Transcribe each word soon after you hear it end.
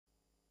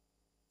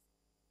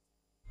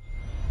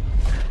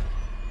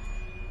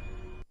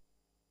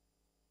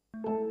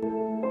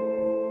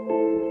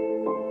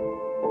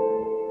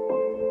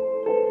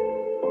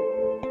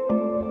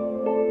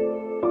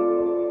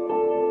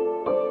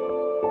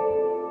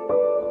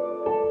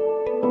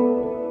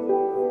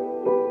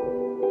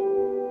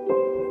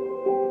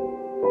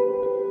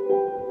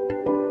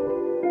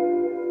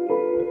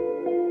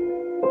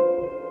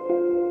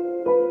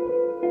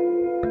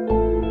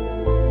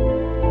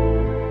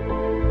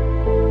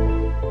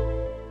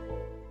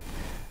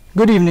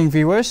Good evening,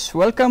 viewers.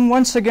 Welcome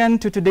once again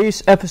to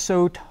today's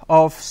episode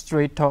of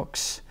Straight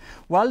Talks.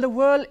 While the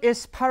world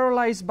is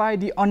paralyzed by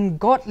the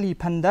ungodly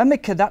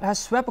pandemic that has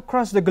swept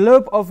across the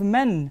globe of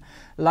men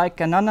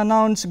like an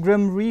unannounced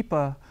grim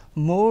reaper,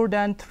 more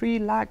than 3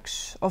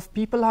 lakhs of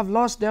people have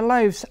lost their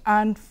lives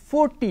and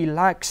 40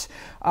 lakhs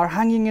are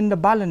hanging in the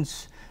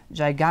balance.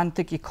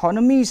 Gigantic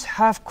economies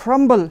have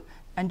crumbled,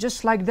 and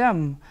just like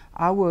them,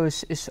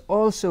 ours is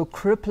also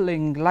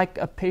crippling like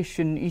a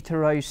patient eater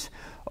rice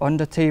on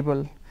the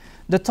table.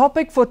 The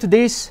topic for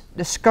today's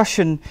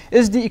discussion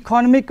is the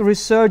economic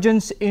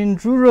resurgence in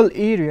rural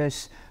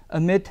areas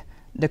amid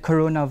the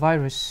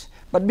coronavirus.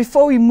 But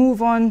before we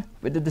move on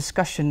with the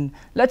discussion,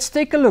 let's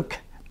take a look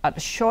at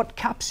a short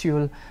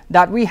capsule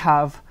that we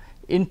have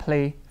in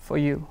play for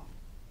you.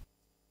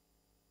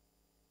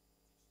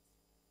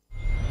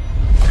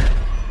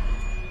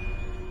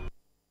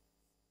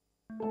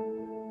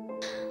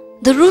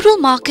 The rural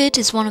market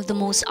is one of the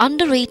most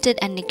underrated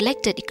and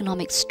neglected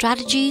economic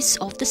strategies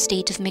of the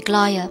state of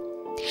Meghalaya.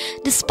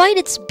 Despite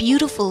its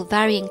beautiful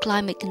varying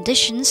climate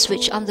conditions,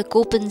 which under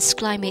Köppen's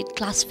climate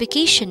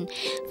classification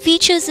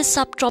features a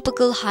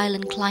subtropical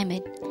highland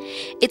climate,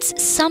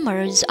 its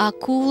summers are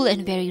cool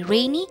and very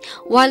rainy,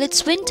 while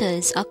its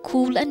winters are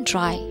cool and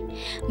dry.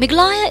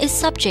 Meghalaya is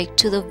subject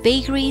to the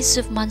vagaries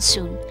of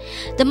monsoon.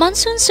 The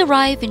monsoons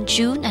arrive in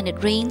June and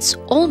it rains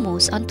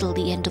almost until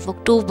the end of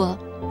October.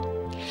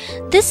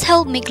 This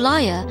helped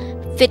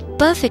Meghalaya fit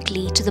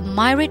perfectly to the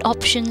myriad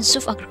options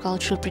of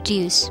agricultural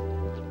produce.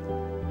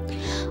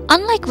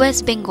 Unlike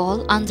West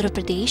Bengal, Andhra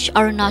Pradesh,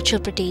 Arunachal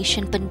Pradesh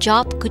and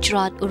Punjab,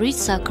 Gujarat,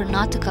 Orissa,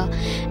 Karnataka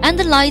and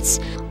the lights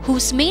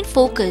whose main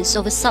focus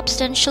of a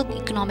substantial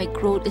economic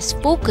growth is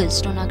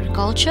focused on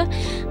agriculture,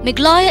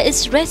 Meghalaya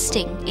is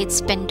resting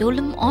its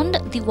pendulum on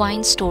the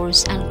wine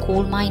stores and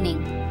coal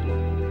mining.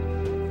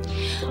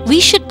 We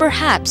should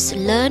perhaps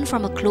learn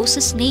from our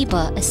closest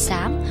neighbor,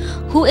 Assam,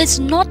 who is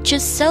not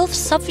just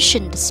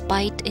self-sufficient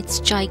despite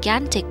its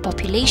gigantic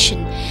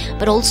population,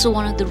 but also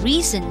one of the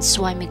reasons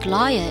why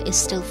Meghalaya is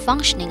still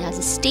functioning as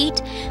a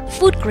state.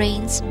 Food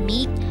grains,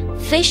 meat,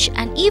 fish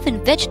and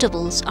even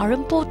vegetables are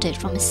imported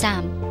from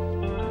Assam.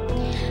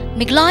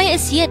 Meghalaya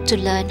is yet to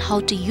learn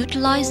how to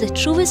utilize the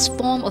truest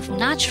form of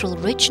natural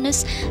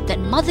richness that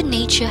Mother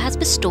Nature has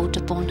bestowed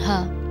upon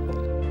her.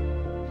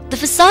 The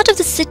facade of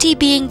the city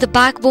being the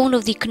backbone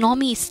of the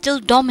economy still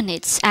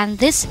dominates, and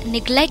this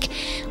neglect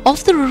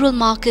of the rural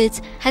markets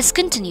has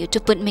continued to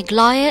put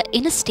Meghalaya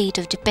in a state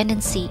of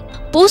dependency.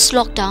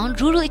 Post-lockdown,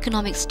 rural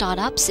economic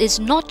startups is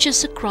not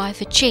just a cry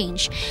for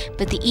change,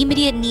 but the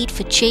immediate need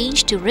for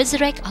change to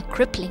resurrect our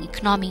crippling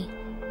economy.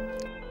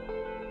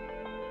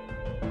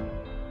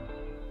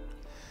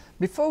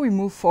 Before we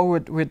move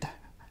forward with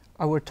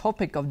our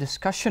topic of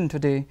discussion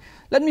today,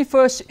 let me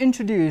first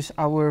introduce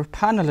our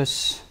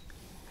panelists.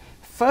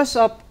 First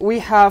up, we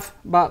have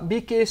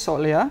B.K.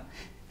 Solia.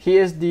 He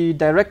is the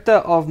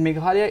director of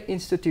Meghalaya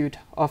Institute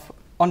of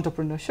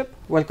Entrepreneurship.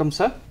 Welcome,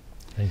 sir.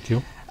 Thank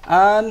you.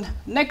 And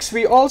next,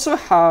 we also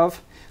have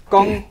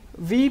Kong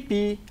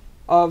V.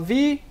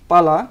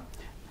 Pala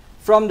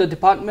from the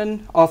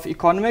Department of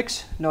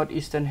Economics,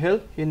 Northeastern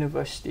Hill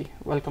University.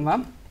 Welcome,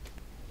 ma'am.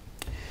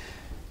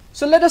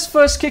 So let us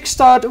first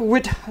kickstart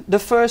with the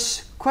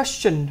first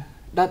question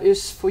that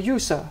is for you,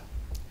 sir.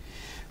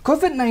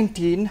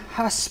 COVID-19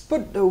 has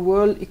put the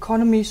world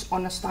economies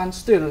on a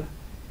standstill.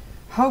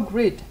 How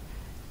great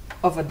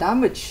of a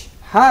damage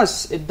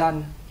has it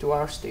done to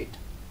our state?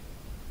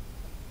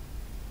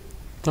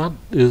 That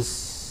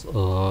is,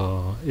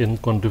 in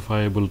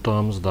quantifiable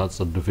terms, that's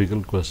a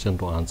difficult question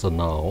to answer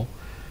now,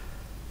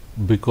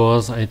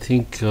 because I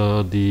think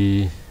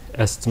the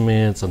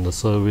estimates and the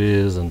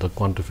surveys and the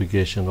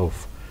quantification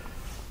of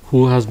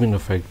who has been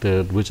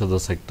affected, which are the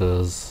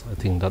sectors, I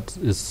think that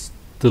is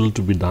still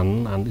to be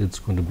done, and it's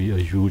going to be a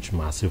huge,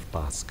 massive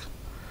task.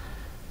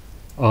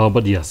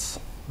 But yes,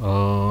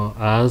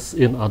 as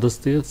in other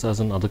states, as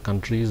in other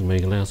countries,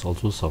 Meghalaya has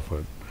also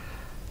suffered.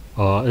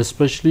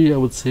 Especially, I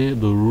would say,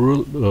 the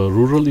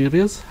rural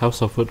areas have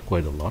suffered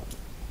quite a lot.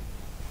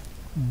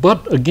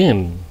 But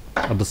again,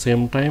 at the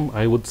same time,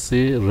 I would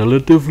say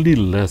relatively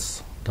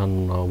less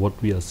than what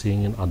we are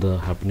seeing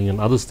happening in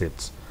other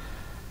states.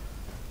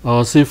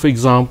 Say, for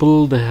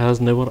example, there has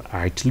never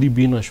actually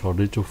been a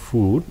shortage of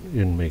food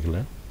in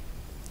Meghalaya.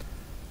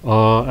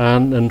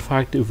 And in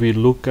fact, if we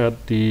look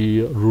at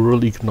the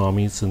rural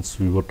economy, since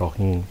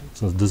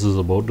this is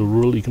about the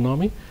rural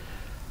economy,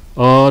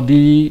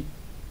 the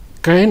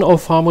kind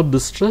of farmer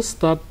distress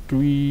that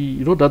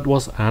that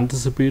was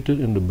anticipated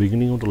in the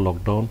beginning of the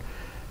lockdown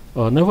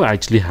never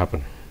actually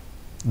happened.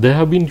 There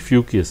have been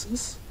few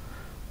cases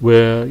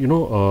where,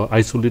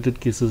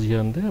 isolated cases here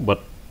and there,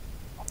 but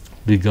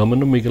the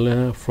government of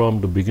Meghalaya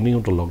from the beginning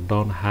of the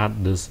lockdown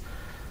had this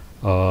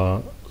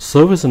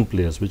service in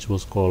place, which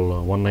was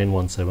called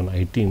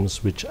 1917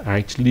 I-Teams, which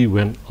actually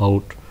went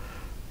out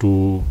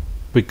to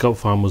pick up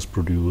farmers'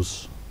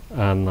 produce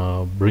and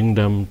bring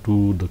them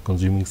to the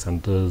consuming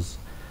centers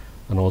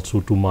and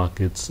also to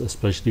markets,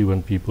 especially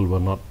when people were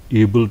not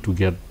able to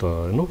get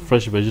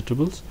fresh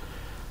vegetables.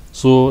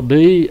 So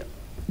they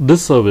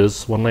this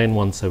service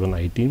 1917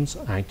 I-Teams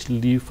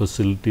actually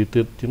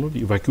facilitated the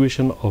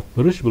evacuation of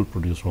perishable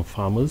produce from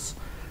farmers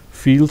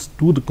fields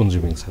to the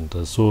consuming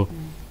centers. So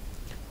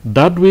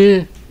that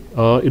way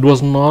it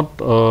was not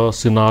a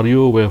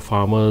scenario where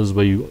farmers,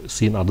 where you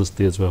see in other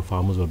states where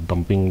farmers were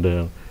dumping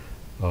their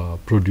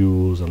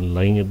produce and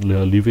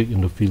leaving in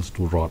the fields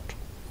to rot.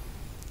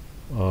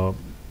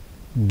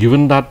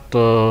 Given that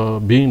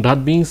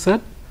being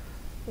said,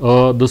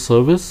 the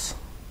service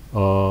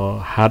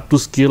had to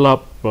scale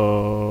up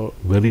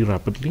very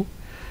rapidly,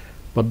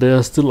 but there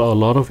are still a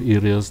lot of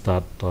areas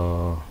that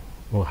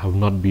have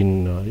not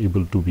been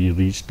able to be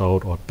reached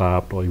out or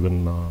tapped or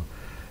even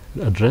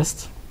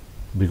addressed,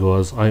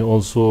 because I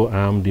also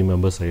am the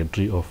member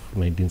secretary of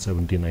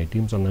 1917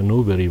 I-Teams, and I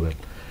know very well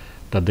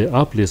that there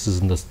are places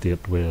in the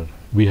state where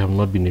we have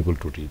not been able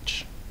to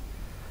reach.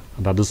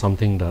 And that is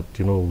something that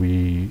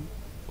we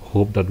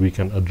hope that we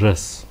can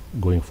address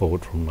going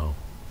forward from now.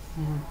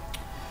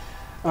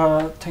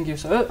 Thank you,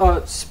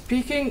 sir.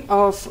 Speaking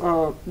of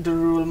the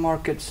rural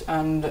markets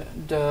and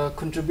the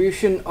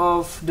contribution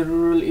of the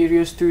rural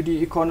areas to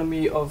the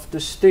economy of the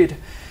state,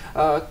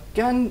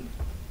 can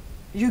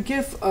you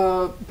give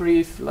a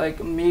brief,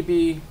 like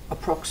maybe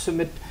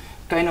approximate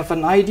kind of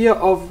an idea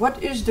of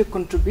what is the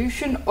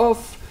contribution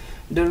of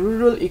the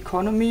rural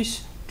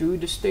economies to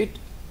the state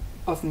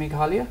of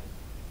Meghalaya?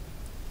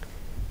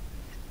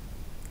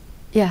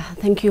 Yeah,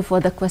 thank you for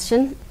the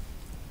question.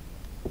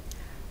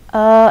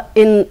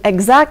 In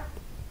exact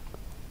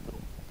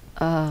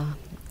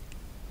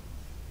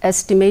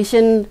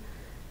estimation,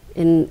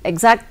 in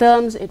exact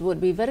terms, it would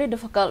be very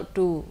difficult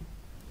to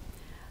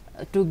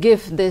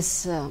give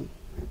this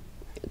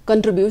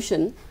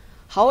contribution.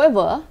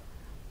 However,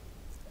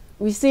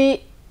 we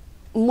see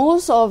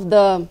most of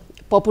the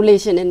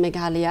population in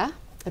Meghalaya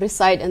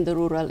reside in the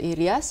rural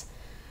areas,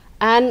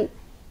 and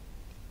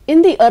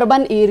in the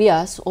urban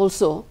areas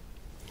also,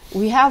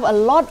 we have a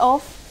lot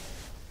of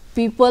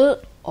people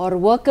or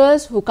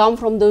workers who come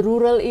from the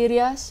rural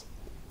areas.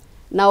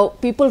 Now,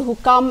 people who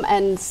come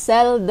and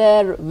sell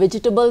their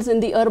vegetables in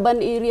the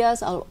urban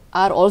areas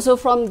are also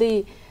from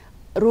the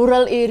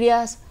rural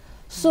areas.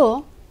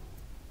 So,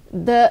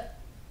 the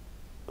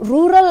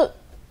rural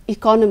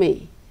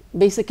economy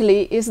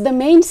basically is the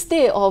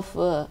mainstay of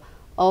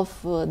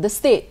the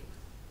state.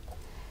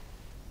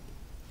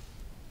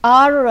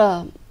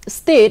 Our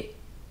state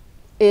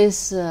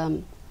is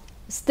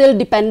still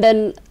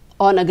dependent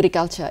on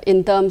agriculture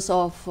in terms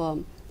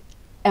of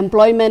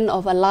employment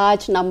of a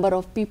large number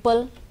of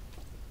people.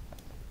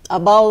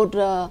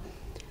 About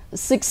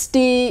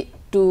 60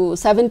 to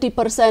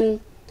 70%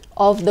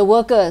 of the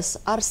workers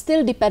are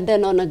still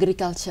dependent on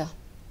agriculture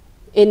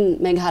in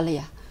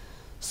Meghalaya.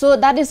 So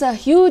that is a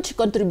huge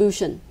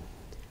contribution.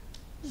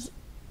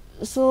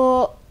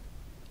 So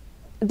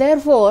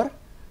therefore,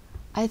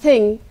 I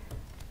think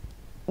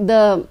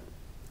the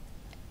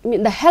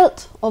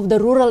health of the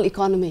rural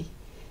economy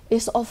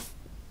is of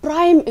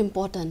prime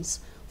importance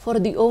for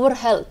the overall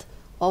health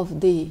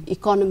of the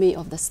economy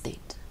of the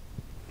state.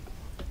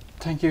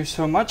 Thank you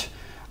so much.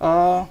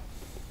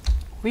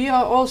 We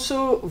are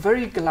also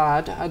very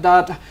glad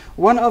that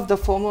one of the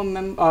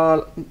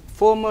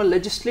former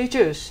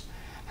legislators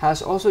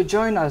has also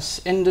joined us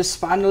in this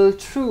panel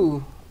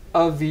through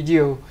a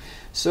video.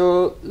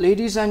 So,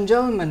 ladies and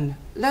gentlemen,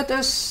 let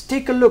us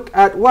take a look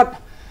at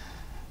what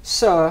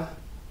Sir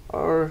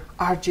or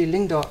R.J.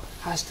 Lingdor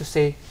has to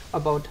say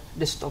about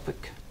this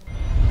topic.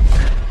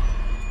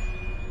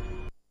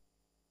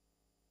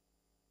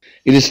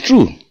 It is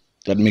true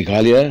that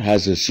Meghalaya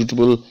has a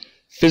suitable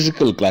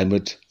physical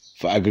climate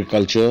for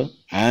agriculture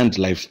and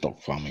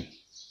livestock farming.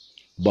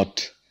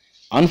 But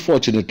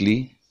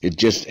unfortunately, it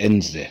just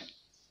ends there.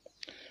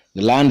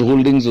 The land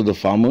holdings of the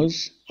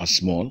farmers are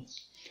small,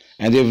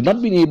 and they have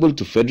not been able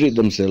to federate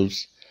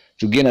themselves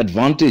to gain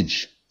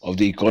advantage of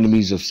the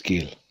economies of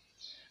scale.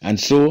 And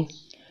so,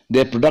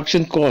 their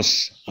production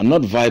costs are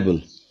not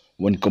viable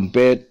when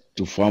compared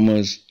to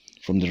farmers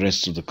from the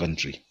rest of the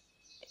country.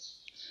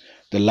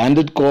 The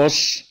landed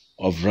costs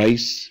of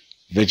rice,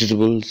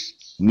 vegetables,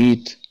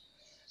 meat,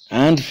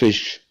 and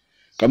fish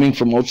coming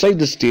from outside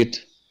the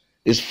state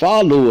is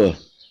far lower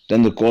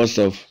than the cost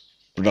of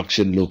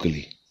production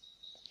locally.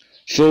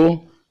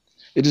 So,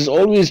 it is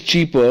always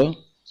cheaper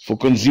for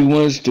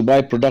consumers to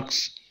buy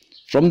products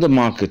from the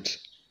market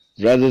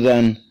rather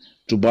than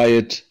to buy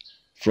it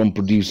from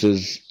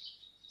producers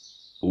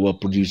who are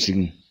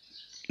producing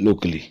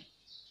locally.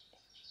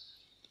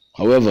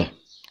 However,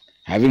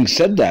 having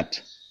said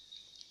that,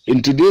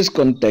 in today's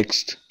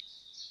context,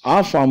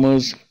 our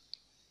farmers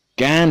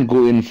can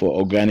go in for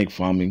organic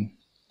farming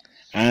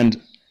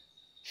and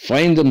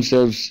find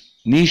themselves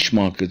niche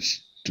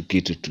markets to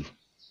cater to.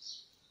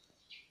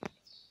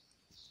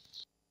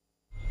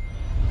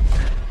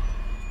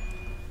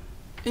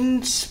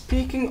 In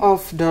speaking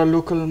of the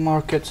local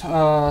market,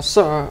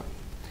 sir,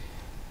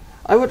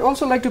 I would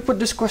also like to put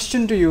this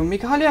question to you.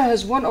 Meghalaya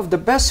has one of the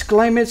best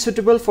climates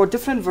suitable for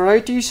different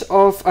varieties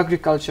of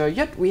agriculture,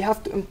 yet we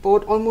have to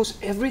import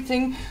almost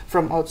everything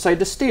from outside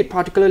the state,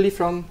 particularly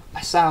from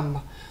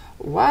Assam.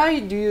 Why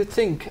do you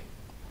think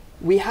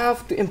we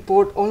have to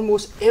import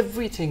almost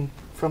everything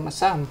from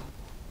Assam.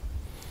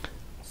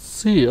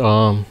 See,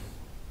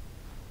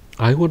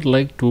 I would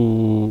like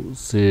to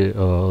say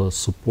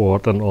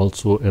support and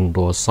also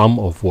endorse some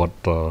of what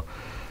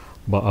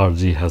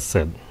Ba'arji has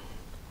said.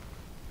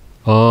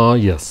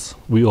 Yes,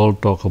 we all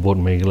talk about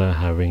Meghalaya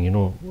having,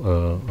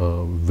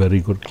 a very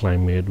good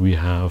climate. We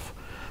have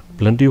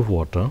plenty of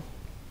water,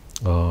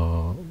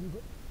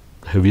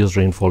 heaviest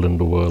rainfall in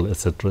the world,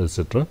 etc.,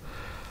 etc.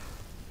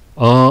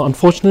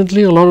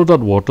 Unfortunately, a lot of that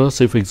water,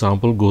 say for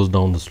example, goes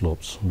down the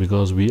slopes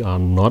because we are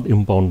not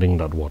impounding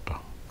that water.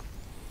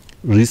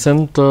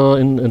 Recent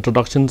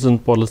introductions in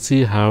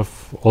policy have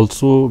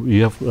also,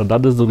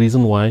 that is the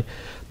reason why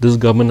this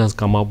government has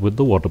come up with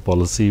the water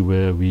policy,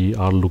 where we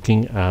are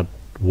looking at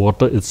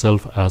water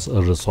itself as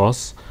a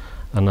resource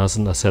and as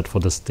an asset for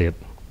the state.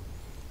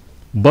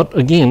 But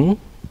again,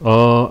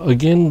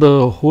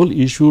 the whole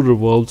issue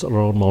revolves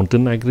around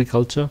mountain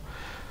agriculture.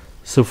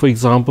 So, for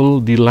example,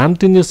 the land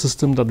tenure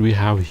system that we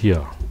have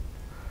here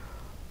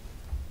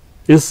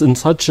is in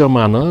such a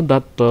manner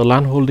that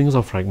land holdings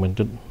are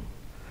fragmented.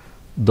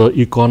 The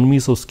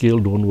economies of scale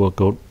don't work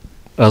out,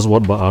 as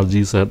what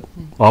Ba'arji said.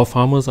 Our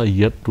farmers are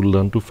yet to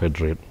learn to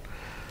federate.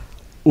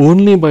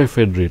 Only by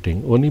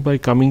federating, only by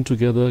coming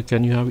together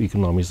can you have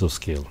economies of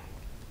scale.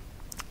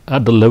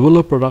 At the level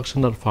of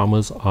production that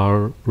farmers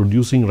are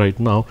producing right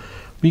now,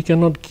 we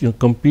cannot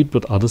compete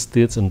with other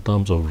states in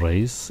terms of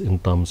rice, in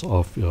terms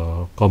of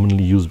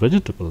commonly used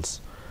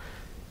vegetables.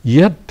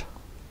 Yet,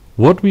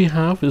 what we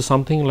have is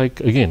something like,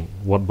 again,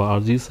 what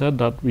Ba'arji said,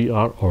 that we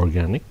are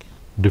organic,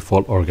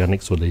 default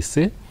organic, so they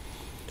say.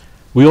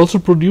 We also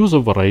produce a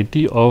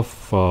variety of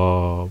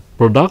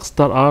products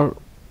that are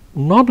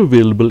not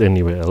available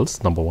anywhere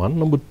else, number one.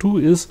 Number two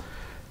is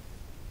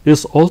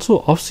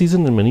also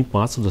off-season in many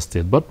parts of the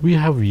state, but we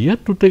have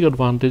yet to take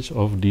advantage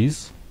of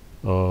these,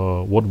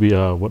 what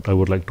I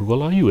would like to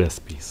call our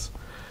USPs.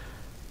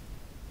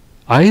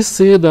 I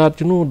say that,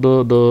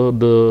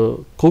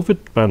 the COVID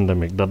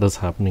pandemic that is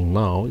happening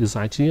now is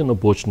actually an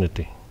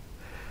opportunity.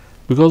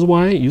 Because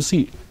why? You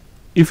see,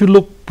 if you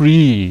look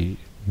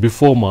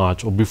before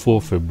March or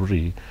before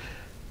February,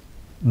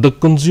 the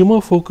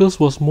consumer focus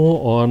was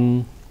more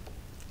on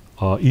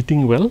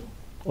eating well,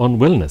 on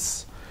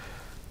wellness.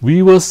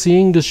 We were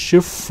seeing the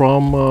shift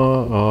from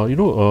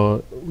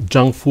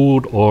junk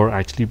food or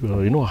actually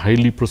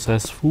highly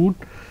processed food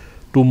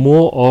to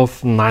more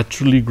of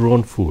naturally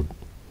grown food.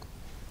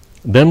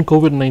 Then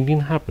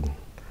COVID-19 happened,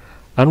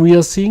 and we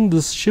are seeing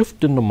this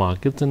shift in the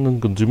markets and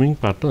in consuming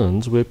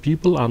patterns, where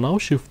people are now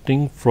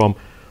shifting from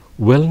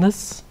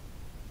wellness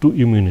to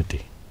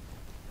immunity.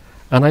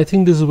 And I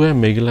think this is where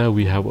Meghalaya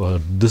we have a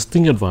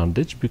distinct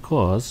advantage,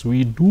 because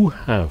we do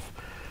have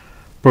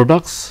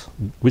products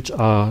which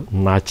are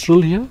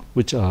natural here,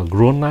 which are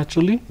grown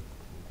naturally,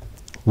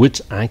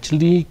 which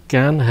actually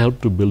can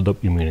help to build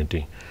up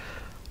immunity.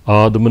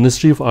 The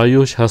Ministry of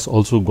Ayush has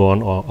also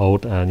gone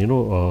out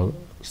and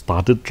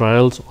started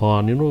trials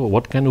on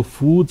what kind of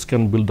foods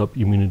can build up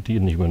immunity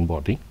in the human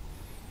body.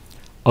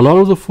 A lot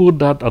of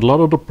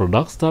the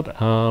products that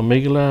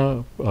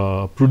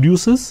Meghalaya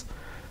produces,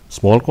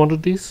 small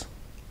quantities,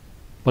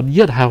 but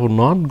yet have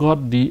not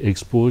got the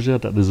exposure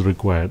that is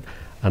required.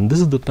 And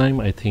this is the time,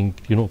 I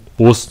think,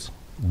 post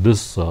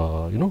this,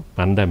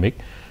 pandemic,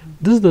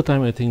 this is the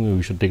time I think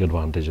we should take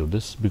advantage of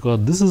this,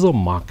 because this is a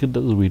market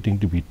that is waiting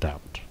to be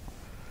tapped.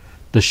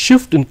 The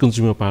shift in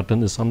consumer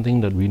pattern is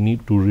something that we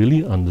need to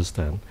really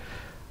understand.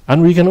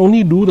 And we can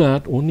only do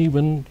that only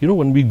when,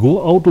 when we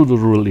go out to the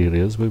rural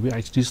areas, where we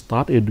actually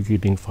start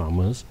educating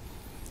farmers.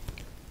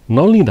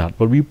 Not only that,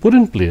 but we put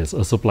in place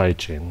a supply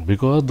chain,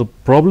 because the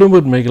problem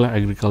with Meghalaya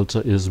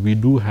agriculture is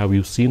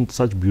we've seen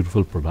such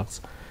beautiful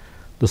products.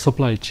 The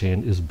supply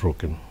chain is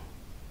broken,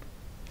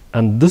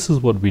 and this is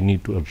what we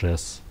need to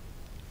address.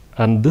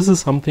 And this is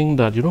something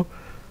that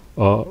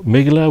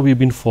Meghalaya, we've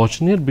been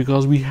fortunate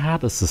because we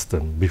had a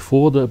system.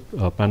 Before the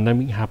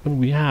pandemic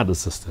happened, we had a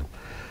system.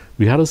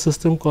 We had a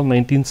system called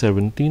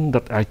 1917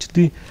 that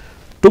actually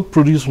took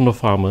produce from the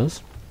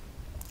farmers,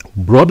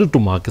 brought it to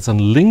markets,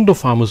 and linked the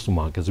farmers to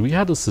markets. We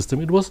had a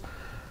system. It was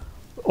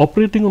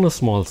operating on a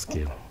small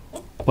scale,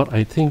 but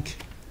I think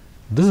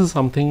this is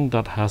something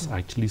that has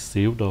actually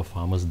saved our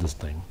farmers this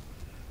time,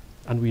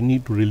 and we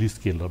need to really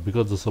scale up,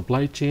 because the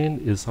supply chain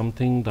is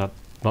something that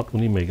not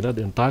only Meghalaya,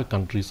 the entire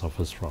country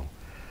suffers from.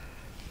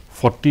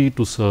 40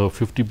 to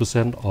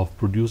 50% of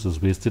produce is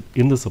wasted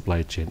in the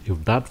supply chain.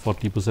 If that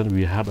 40%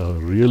 we had a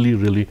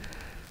really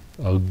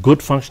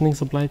good functioning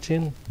supply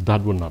chain,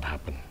 that would not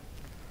happen.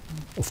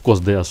 Of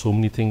course, there are so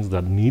many things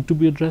that need to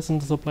be addressed in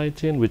the supply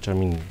chain, which,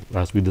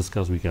 as we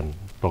discuss, we can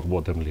talk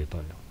about them later.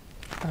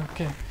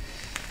 Okay.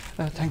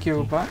 Thank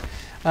you, Ba.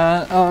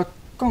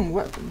 Kong,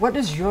 what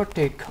is your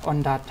take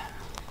on that?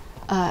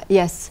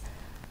 Yes.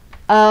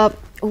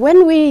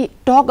 When we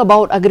talk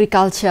about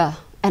agriculture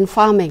and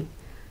farming,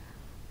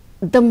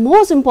 the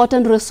most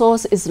important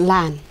resource is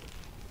land,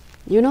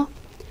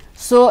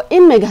 So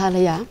in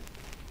Meghalaya,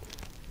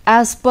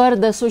 as per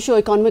the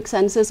socio-economic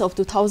census of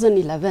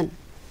 2011,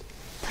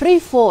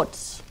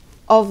 3/4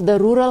 of the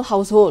rural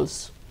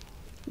households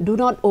do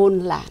not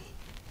own land.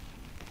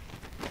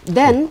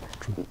 Then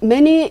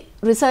many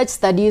research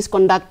studies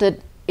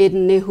conducted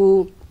in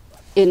NEHU,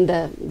 in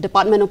the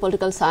Department of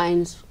Political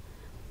Science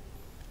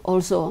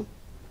also,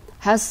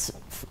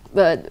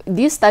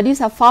 these studies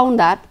have found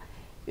that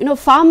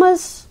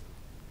farmers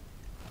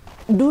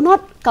do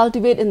not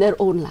cultivate in their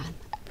own land.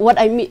 What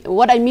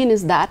I mean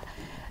is that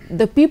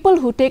the people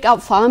who take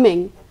up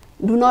farming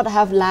do not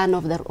have land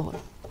of their own.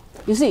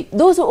 You see,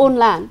 those who own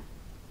land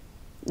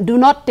do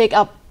not take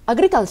up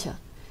agriculture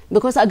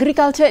because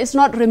agriculture is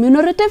not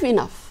remunerative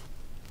enough.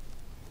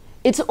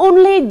 It's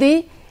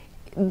only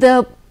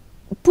the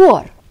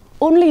poor,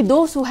 only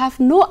those who have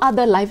no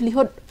other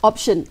livelihood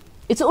option.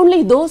 It's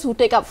only those who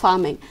take up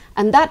farming,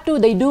 and that too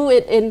they do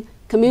it in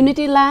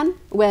community land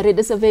where it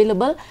is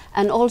available,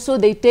 and also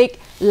they take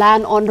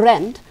land on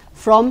rent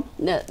from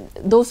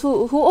those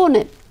who own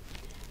it.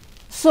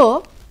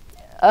 So,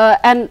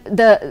 and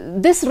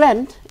this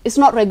rent is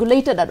not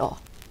regulated at all,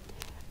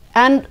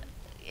 and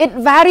it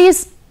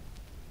varies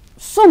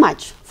so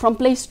much from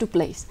place to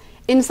place.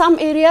 In some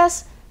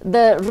areas,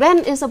 the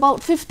rent is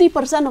about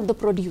 50% of the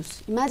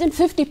produce. Imagine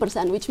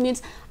 50%, which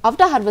means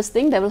after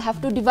harvesting, they will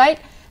have to divide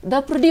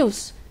the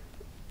produce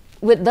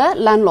with the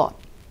landlord.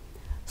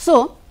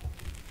 So,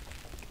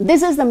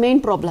 this is the main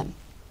problem.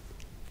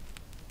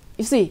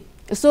 You see,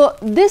 so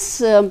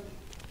this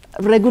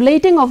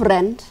regulating of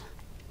rent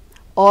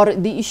or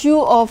the issue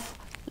of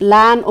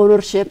land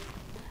ownership,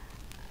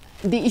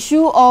 the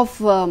issue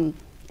of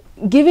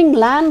giving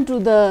land to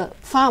the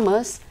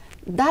farmers,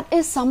 that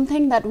is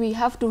something that we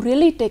have to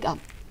really take up.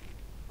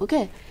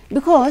 Okay,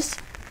 because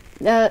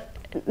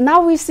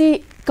now we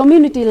see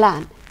community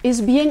land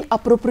is being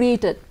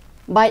appropriated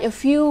by a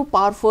few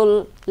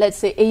powerful, let's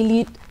say,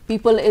 elite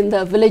people in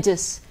the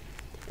villages.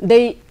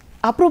 They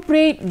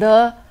appropriate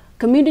the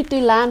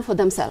community land for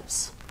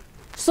themselves.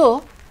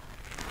 So,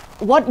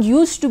 what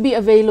used to be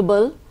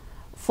available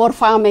for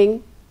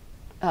farming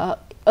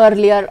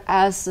earlier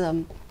as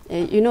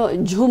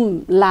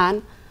jhum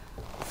land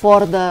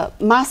for the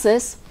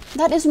masses,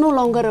 that is no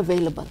longer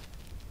available.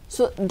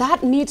 So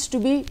that needs to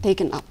be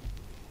taken up.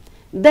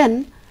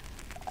 Then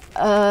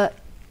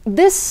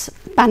this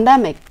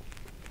pandemic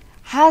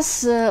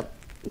has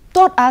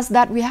taught us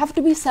that we have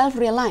to be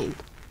self-reliant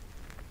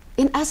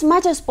in as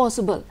much as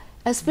possible,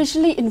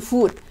 especially in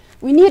food.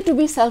 We need to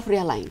be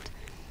self-reliant.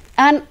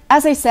 And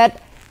as I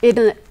said,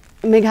 in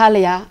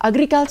Meghalaya,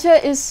 agriculture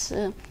is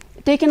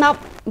taken up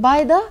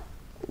by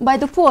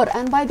the poor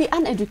and by the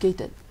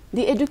uneducated.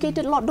 The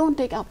educated lot don't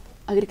take up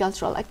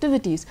agricultural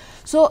activities.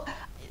 So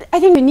I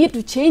think we need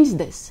to change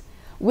this.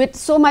 With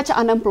so much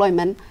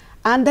unemployment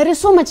and there is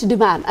so much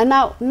demand, and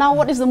now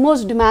what is the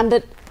most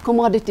demanded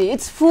commodity?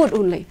 It's food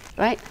only,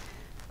 right?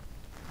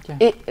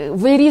 Okay.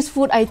 Various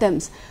food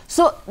items.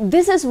 So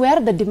this is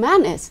where the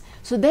demand is.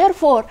 So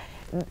therefore,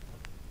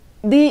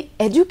 the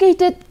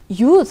educated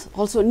youth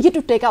also need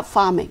to take up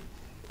farming.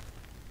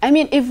 I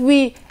mean, if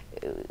we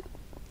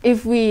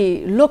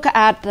look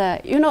at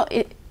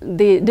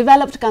the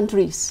developed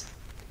countries,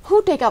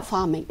 who take up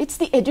farming? It's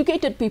the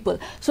educated people.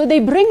 So they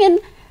bring in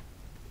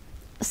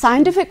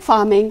scientific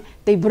farming,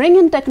 they bring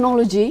in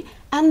technology,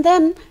 and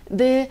then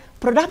the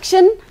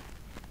production,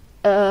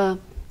 the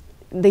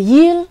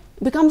yield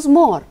becomes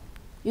more,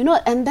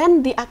 and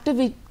then the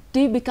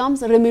activity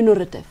becomes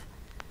remunerative.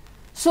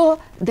 So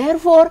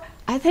therefore,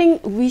 I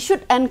think we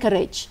should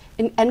encourage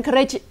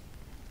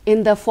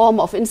in the form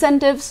of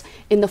incentives,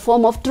 in the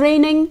form of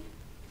training,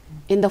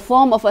 in the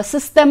form of a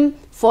system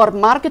for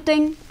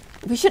marketing.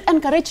 We should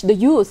encourage the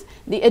youth,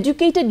 the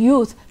educated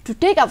youth, to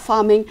take up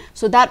farming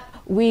so that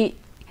we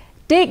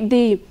take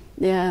we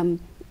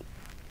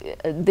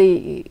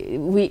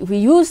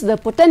use the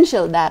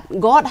potential that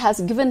God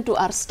has given to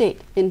our state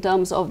in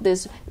terms of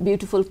this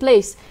beautiful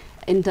place,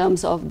 in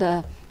terms of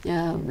the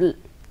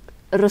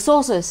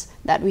resources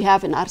that we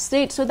have in our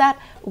state, so that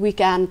we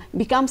can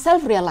become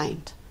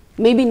self-reliant.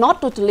 Maybe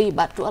not totally,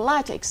 but to a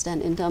large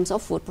extent in terms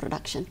of food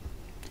production.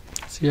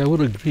 See, I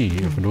would agree,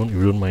 if you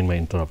don't mind my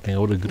interrupting, I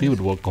would agree with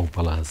what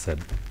Kongpala has said.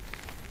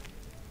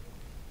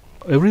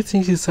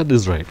 Everything he said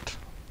is right.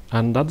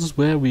 And that is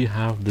where we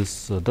have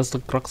this, that's the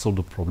crux of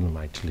the problem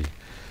actually.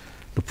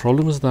 The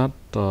problem is that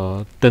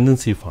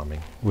tendency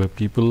farming, where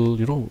people,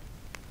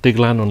 take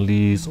land on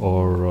lease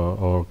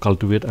or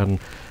cultivate. And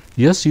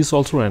yes, she's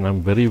also right, and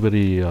I'm very,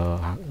 very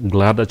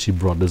glad that she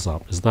brought this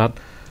up, is that,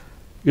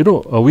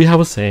 we have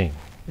a saying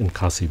in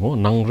Kasimo,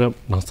 nangrep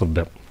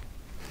nangsardep.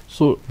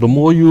 So the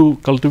more you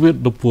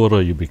cultivate, the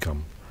poorer you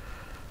become.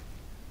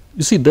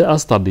 You see, there are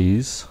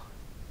studies,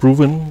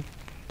 proven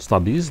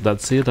studies,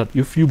 that say that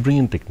if you bring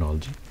in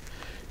technology,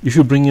 if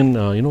you bring in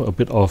a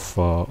bit of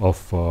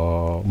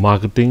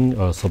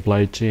marketing,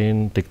 supply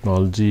chain,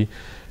 technology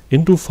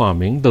into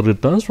farming, the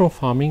returns from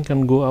farming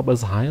can go up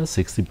as high as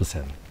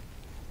 60%,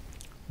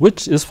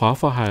 which is far,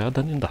 far higher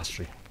than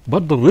industry.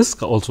 But the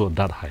risks are also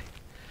that high.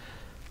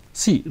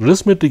 See,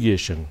 risk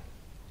mitigation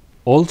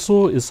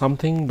also is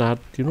something that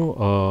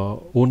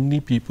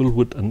only people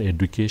with an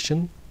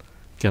education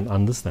can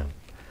understand.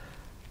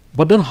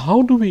 But then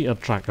how do we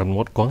attract, and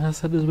what Kong has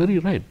said is very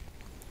right,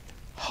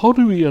 how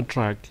do we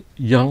attract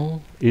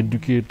young,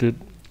 educated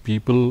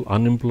people,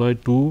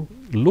 unemployed, to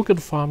look at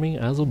farming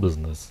as a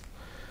business?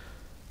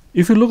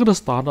 If you look at a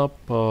startup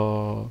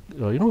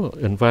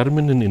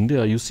environment in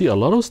India, you see a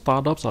lot of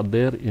startups are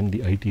there in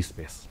the IT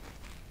space,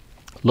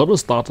 a lot of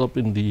startups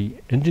in the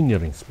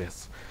engineering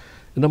space,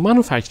 in the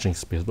manufacturing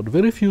space, but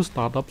very few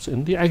startups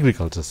in the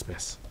agriculture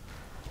space.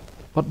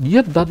 But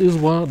yet that is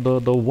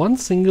the one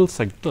single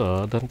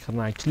sector that can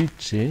actually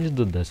change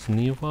the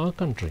destiny of our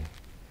country.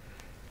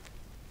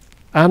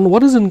 And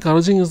what is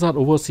encouraging is that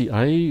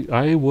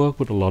I work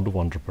with a lot of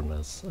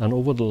entrepreneurs, and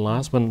over the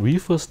last, when we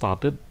first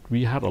started,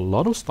 we had a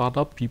lot of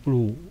startup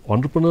people,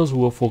 entrepreneurs who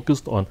were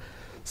focused on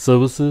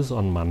services,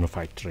 on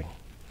manufacturing.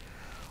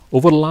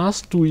 Over the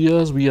last 2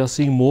 years, we are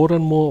seeing more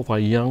and more of our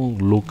young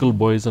local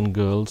boys and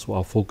girls who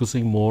are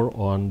focusing more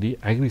on the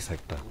agri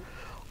sector,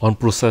 on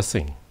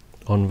processing,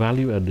 on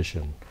value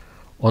addition,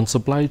 on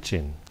supply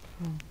chain,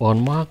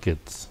 on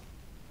markets.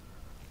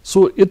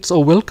 So it's a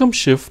welcome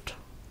shift.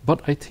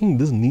 But I think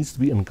this needs to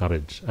be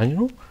encouraged.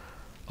 And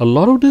a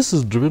lot of this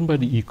is driven by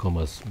the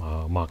e-commerce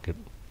market.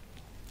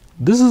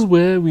 This is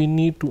where we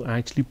need to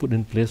actually put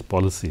in place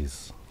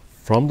policies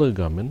from the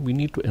government. We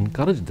need to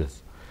encourage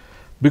this.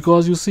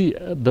 Because you see,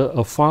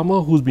 a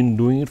farmer who's been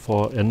doing it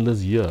for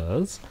endless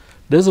years,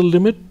 there's a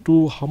limit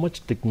to how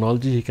much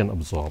technology he can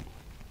absorb.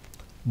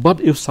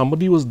 But if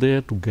somebody was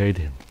there to guide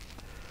him,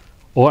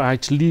 or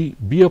actually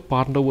be a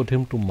partner with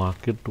him to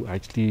market, to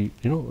actually,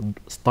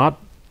 start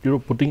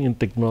putting in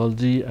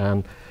technology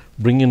and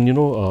bring in,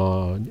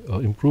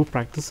 improved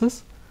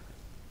practices,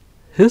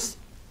 his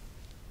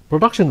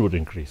production would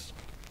increase.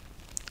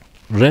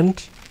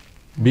 Rent,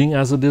 being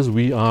as it is,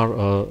 we are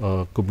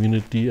a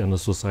community and a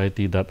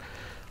society that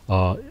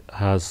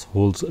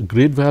holds a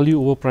great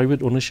value over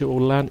private ownership of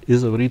land,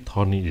 is a very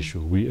thorny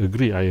issue. We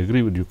agree. I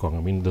agree with you, Kong.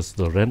 I mean,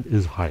 the rent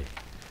is high.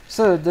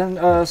 So then,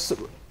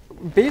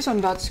 based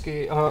on that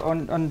scale,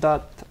 on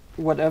that,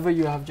 whatever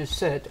you have just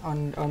said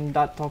on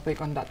that topic,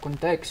 on that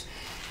context,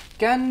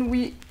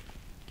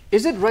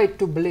 is it right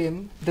to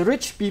blame the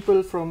rich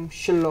people from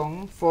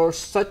Shillong for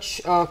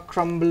such a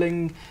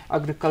crumbling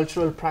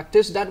agricultural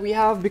practice that we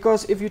have?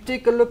 Because if you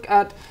take a look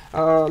at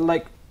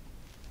like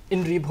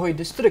in Ribhoi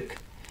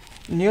district,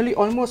 nearly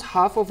almost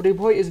half of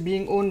Ribhoi is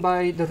being owned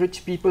by the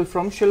rich people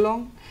from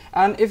Shillong.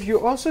 And if you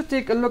also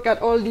take a look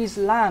at all these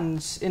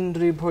lands in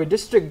Ribhoi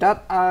district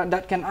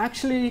that can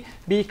actually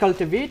be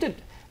cultivated,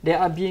 they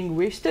are being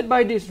wasted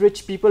by these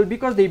rich people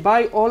because they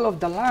buy all of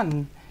the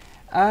land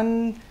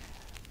and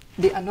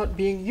they are not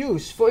being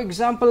used. For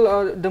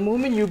example, the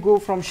moment you go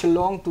from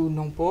Shillong to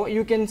Nongpo,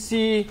 you can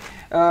see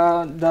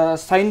the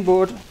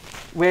signboard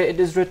where it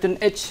is written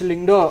H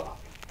Lingdo.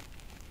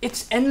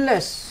 It's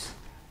endless.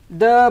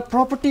 The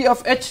property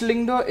of H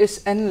Lingdo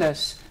is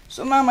endless.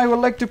 So ma'am, I would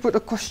like to put a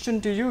question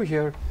to you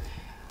here.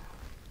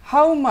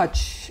 How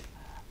much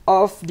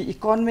of the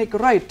economic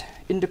right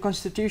in the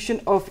Constitution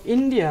of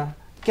India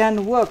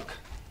can work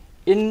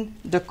in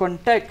the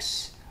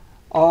context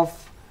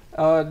of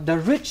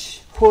the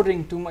rich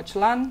hoarding too much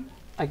land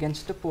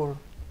against the poor?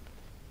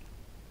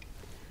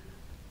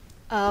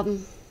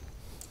 As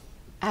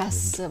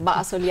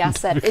Ba Asolia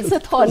said, it's a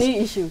thorny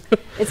issue.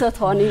 It's a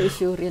thorny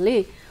issue,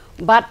 really.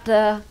 But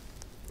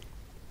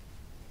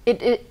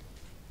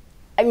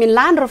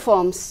land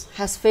reforms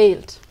has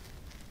failed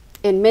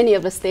in many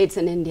of the states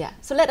in India.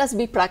 So let us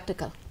be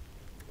practical.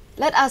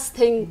 Let us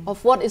think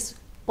of what is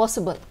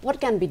possible, what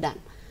can be done.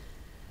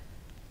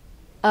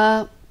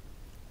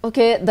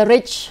 Okay, the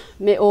rich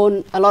may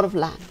own a lot of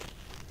land.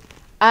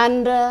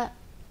 And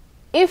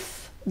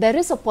if there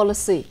is a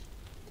policy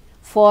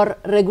for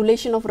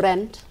regulation of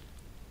rent,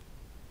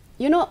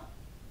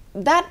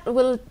 that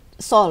will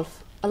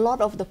solve a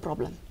lot of the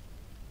problem.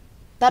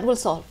 That will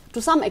solve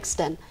to some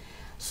extent.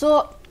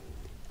 So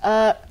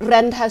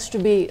rent has to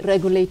be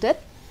regulated.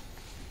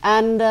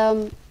 And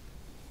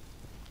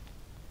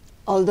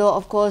although,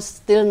 of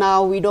course, till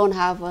now we don't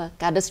have a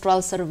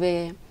cadastral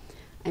survey,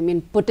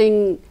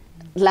 putting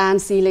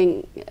land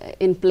ceiling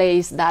in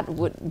place, that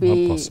would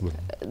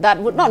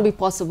not be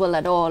possible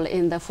at all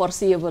in the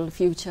foreseeable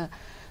future.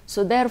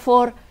 So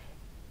therefore,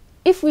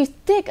 if we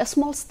take a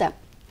small step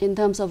in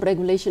terms of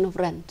regulation of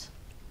rent,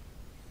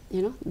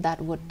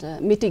 that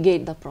would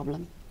mitigate the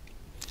problem.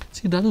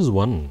 See, that is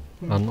one.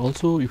 And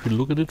also, if you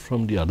look at it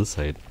from the other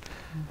side,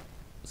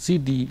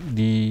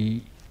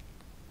 see,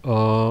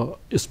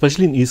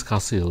 especially in East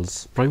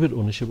Castles, private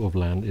ownership of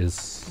land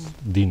is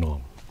the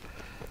norm.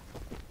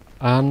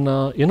 And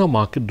in a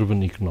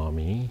market-driven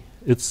economy,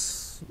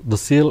 it's the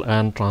sale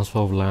and transfer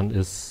of land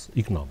is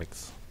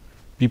economics.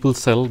 People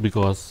sell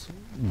because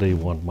they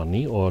want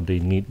money or they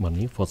need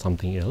money for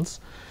something else.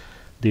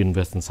 They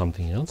invest in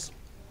something else.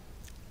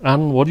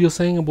 And what you're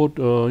saying about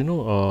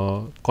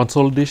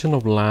consolidation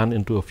of land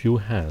into a few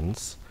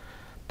hands,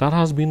 that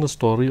has been a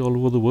story all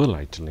over the world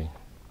actually.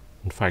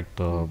 In fact,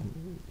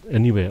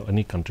 anywhere,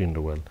 any country in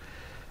the world.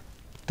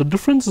 The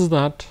difference is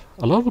that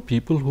a lot of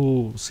people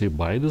who say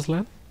buy this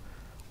land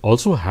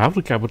also have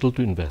the capital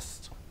to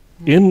invest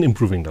in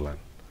improving the land.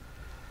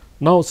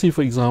 Now, see,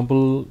 for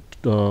example,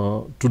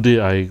 today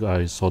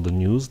I saw the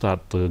news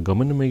that the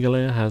government of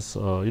Meghalaya has,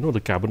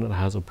 the cabinet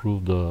has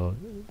approved the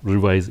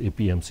revised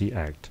APMC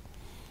Act,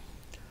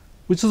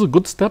 which is a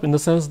good step in the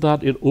sense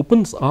that it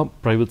opens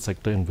up private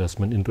sector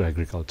investment into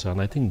agriculture,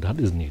 and I think that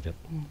is needed.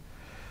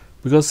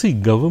 Because see,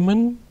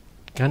 government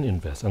can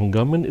invest, and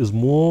government is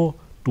more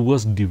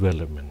towards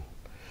development.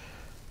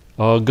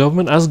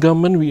 As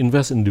government, we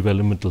invest in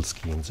developmental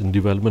schemes, in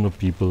development of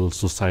people,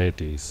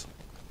 societies.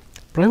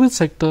 Private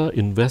sector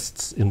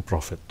invests in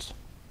profit.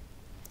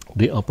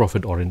 They are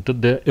profit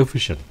oriented, they are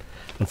efficient,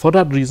 and for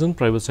that reason,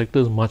 private sector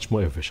is much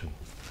more efficient.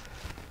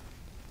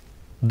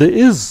 There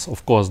is,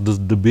 of course, this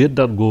debate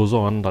that goes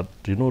on that,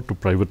 to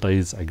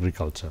privatize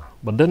agriculture.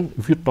 But then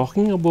if you're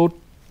talking about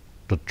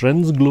the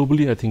trends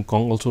globally, I think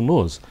Kong also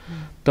knows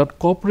that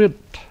corporate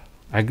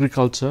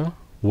agriculture,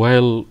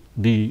 while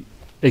the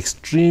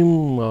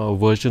extreme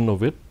version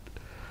of it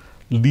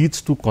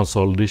leads to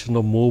consolidation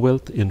of more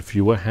wealth in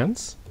fewer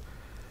hands,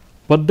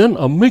 but then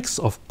a mix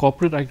of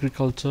corporate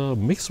agriculture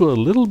mixed with a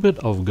little bit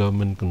of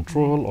government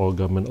control or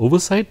government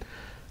oversight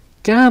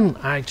can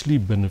actually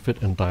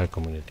benefit entire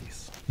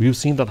communities. We've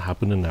seen that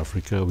happen in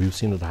Africa, we've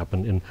seen it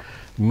happen in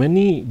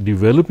many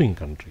developing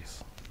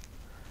countries.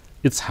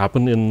 It's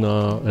happened in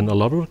a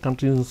lot of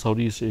countries in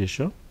Southeast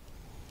Asia.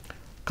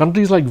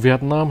 Countries like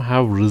Vietnam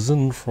have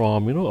risen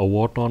from a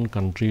war-torn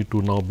country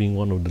to now being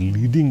one of the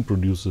leading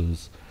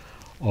producers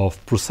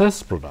of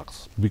processed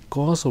products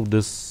because of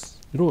this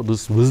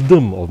this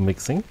wisdom of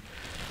mixing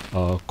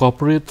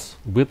corporates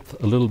with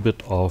a little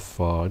bit of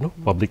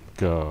public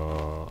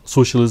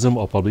socialism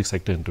or public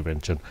sector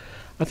intervention.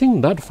 I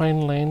think that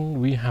fine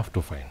line we have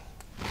to find.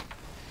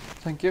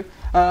 Thank you.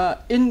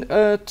 In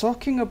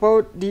talking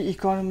about the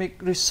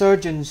economic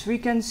resurgence, we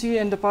can see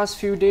in the past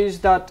few days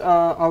that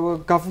our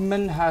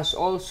government has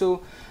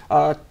also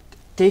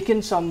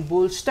taken some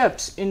bold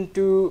steps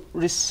into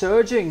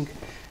resurging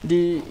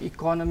the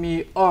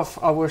economy of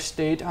our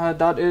state.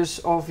 That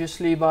is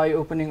obviously by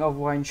opening of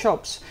wine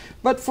shops.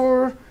 But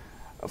for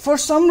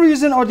some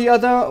reason or the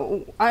other,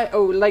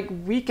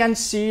 we can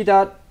see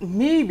that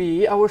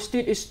maybe our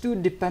state is too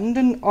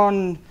dependent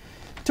on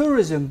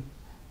tourism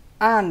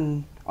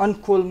and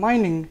on coal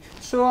mining.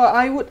 So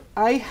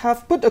I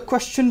have put a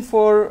question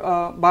for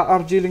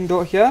Arji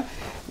Lingdo here,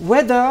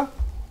 whether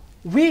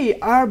we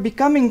are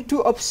becoming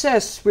too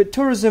obsessed with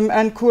tourism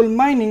and coal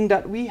mining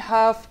that we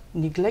have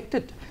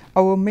neglected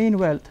our main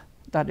wealth,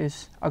 that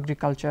is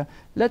agriculture.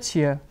 Let's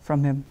hear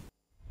from him.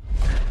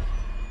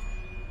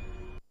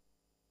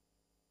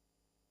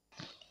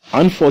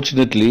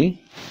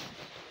 Unfortunately,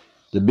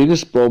 the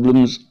biggest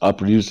problems our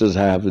producers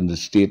have in the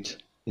state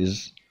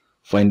is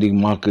finding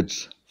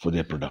markets for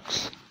their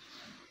products.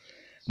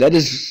 That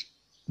is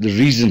the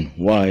reason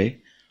why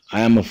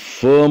I am a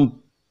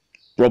firm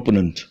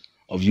proponent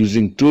of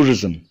using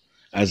tourism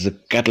as a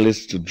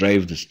catalyst to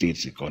drive the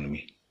state's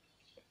economy.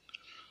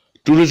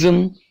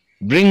 Tourism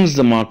brings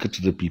the market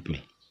to the people,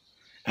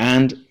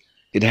 and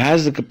it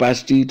has the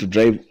capacity to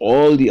drive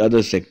all the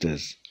other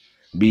sectors,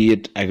 be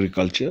it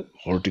agriculture,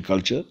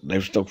 horticulture,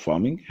 livestock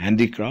farming,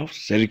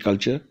 handicrafts,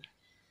 sericulture,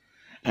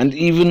 and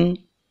even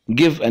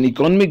give an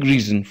economic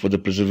reason for the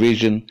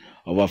preservation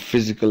of our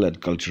physical and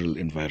cultural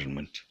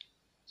environment.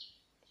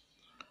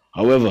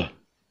 However,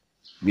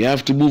 we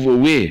have to move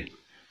away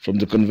from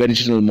the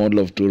conventional model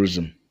of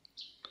tourism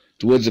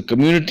towards a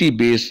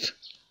community-based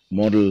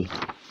model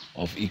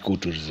of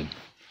ecotourism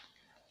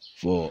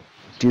for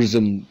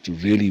tourism to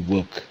really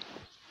work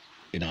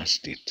in our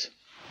state.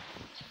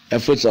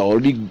 Efforts are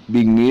already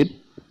being made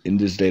in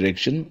this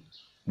direction.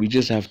 We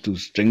just have to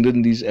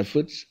strengthen these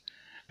efforts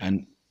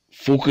and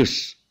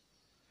focus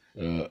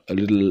a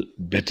little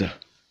better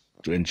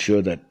to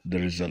ensure that the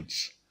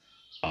results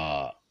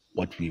are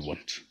what we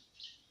want.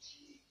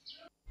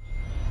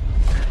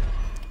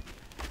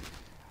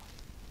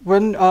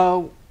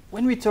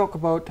 When we talk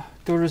about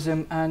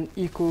tourism and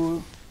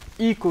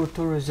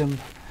ecotourism,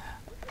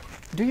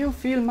 do you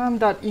feel, ma'am,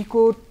 that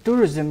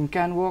ecotourism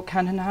can work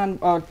hand in hand?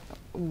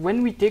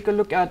 When we take a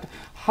look at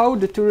how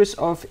the tourists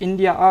of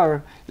India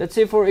are, let's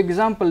say for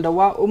example, the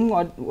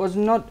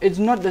it's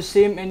not the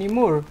same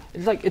anymore.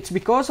 It's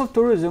because of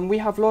tourism we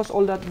have lost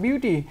all that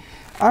beauty.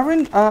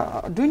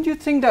 Don't you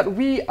think that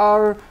we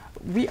are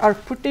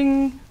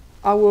putting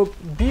our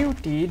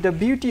beauty, the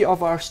beauty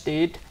of our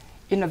state,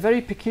 in a very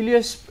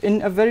peculiar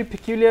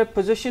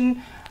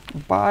position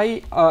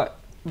by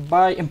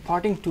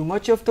imparting too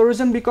much of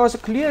tourism? Because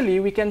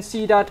clearly we can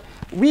see that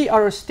we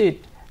are a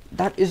state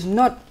that is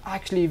not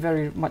actually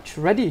very much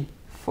ready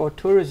for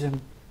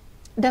tourism.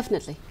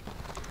 Definitely.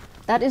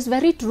 That is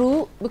very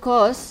true,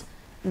 because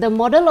the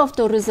model of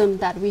tourism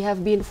that we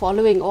have been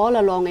following all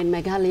along in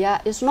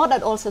Meghalaya is not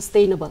at all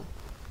sustainable.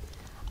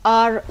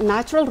 Our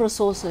natural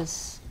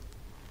resources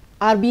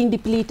are being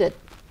depleted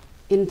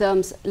in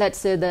terms, let's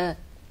say, the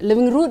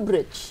living root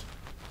bridge.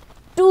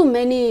 Too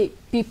many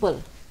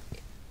people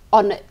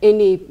on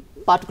any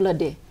particular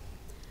day.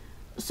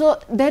 So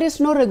there is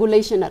no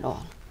regulation at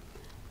all.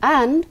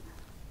 And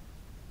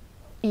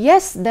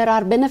yes, there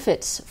are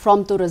benefits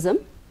from tourism,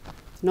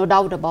 no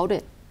doubt about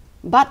it.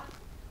 But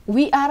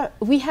we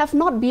have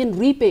not been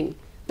reaping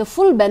the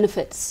full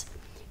benefits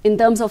in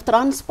terms of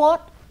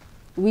transport.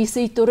 We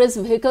see tourist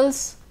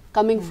vehicles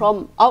coming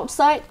from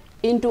outside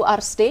into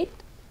our state.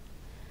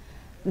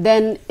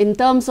 Then in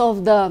terms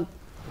of the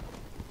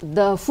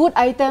food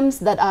items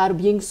that are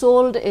being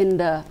sold in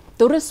the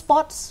tourist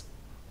spots,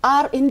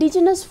 our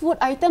indigenous food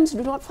items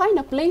do not find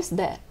a place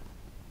there.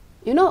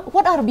 You know,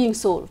 what are being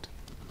sold?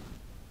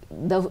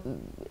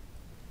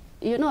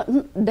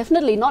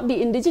 Definitely not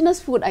the indigenous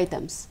food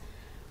items.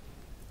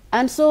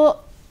 And so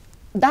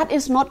that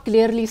is not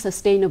clearly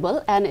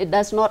sustainable, and it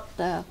does not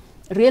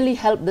really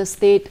help the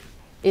state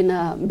in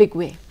a big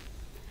way.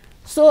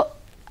 So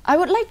I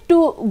would like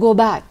to go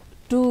back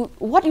to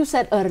what you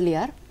said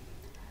earlier,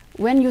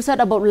 when you said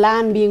about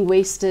land being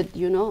wasted,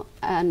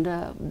 and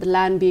the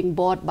land being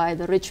bought by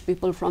the rich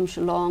people from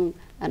Shillong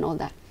and all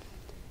that.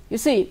 You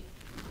see,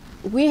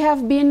 we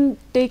have been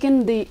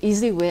taken the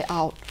easy way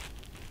out.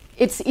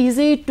 It's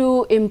easy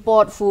to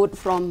import food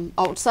from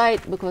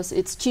outside because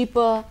it's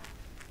cheaper,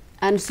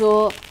 and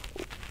so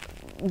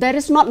there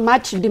is not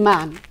much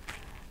demand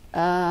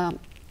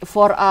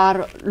for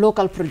our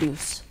local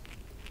produce.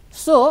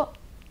 So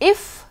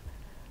if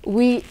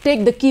we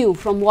take the cue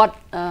from what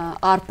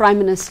our Prime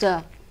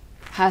Minister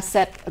has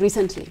said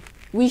recently,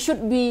 we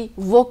should be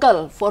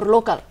vocal for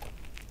local,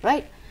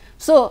 right?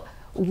 So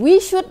we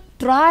should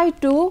try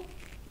to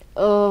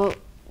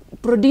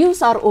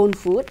produce our own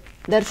food.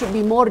 There should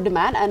be more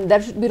demand, and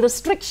there should be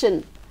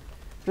restriction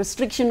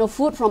of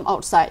food from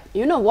outside,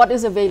 what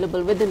is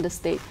available within the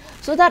state,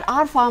 so that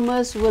our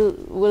farmers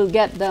will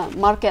get the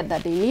market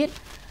that they need.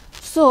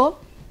 So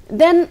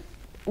then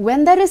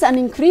when there is an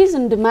increase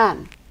in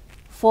demand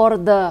for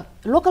the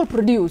local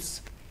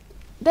produce,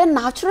 then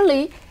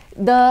naturally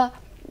there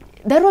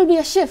will be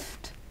a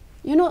shift,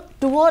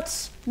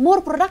 towards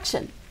more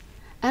production.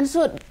 And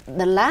so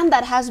the land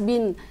that has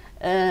been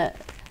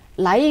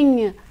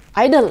lying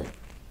idle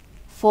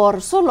for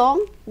so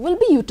long will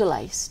be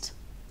utilized,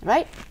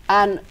 right?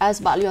 And as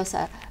Solia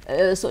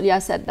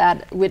said,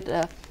 that with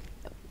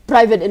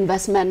private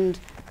investment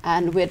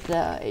and with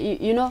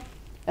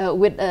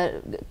with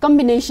a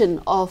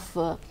combination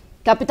of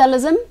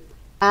capitalism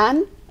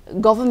and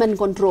government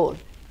control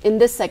in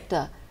this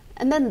sector,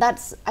 and then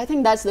I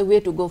think that's the way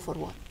to go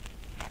forward.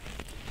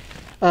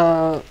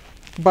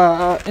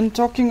 But in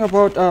talking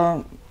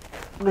about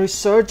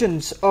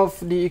resurgence of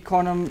the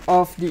economy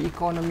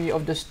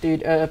of the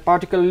state,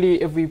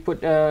 particularly if we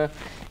put the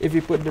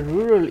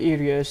rural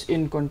areas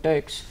in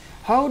context,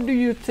 how do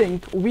you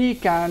think we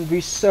can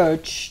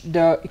research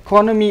the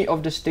economy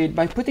of the state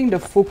by putting the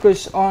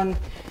focus on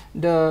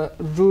the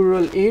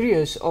rural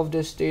areas of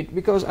the state?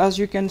 Because as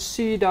you can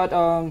see that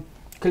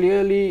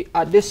clearly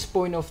at this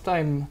point of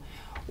time,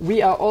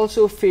 we are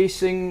also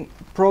facing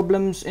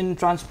problems in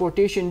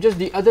transportation. Just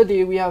the other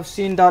day, we have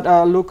seen that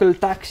a local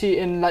taxi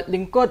in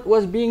Latlingkot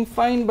was being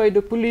fined by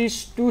the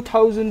police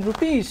 2,000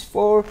 rupees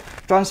for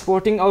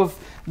transporting of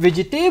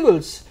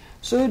vegetables.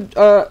 So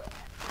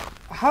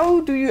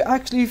how do you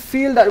actually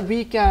feel that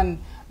we can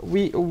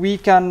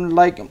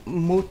like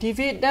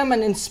motivate them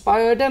and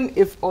inspire them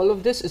if all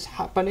of this is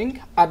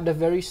happening at the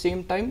very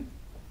same time?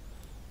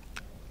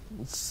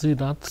 See,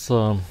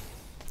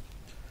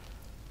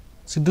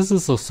 this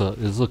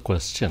is a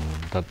question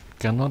that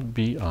cannot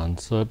be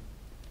answered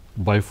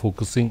by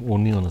focusing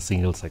only on a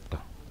single sector.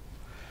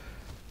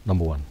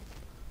 Number one,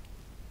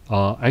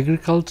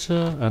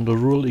 agriculture and the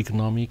rural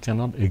economy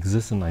cannot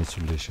exist in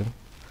isolation.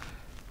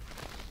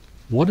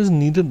 What is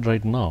needed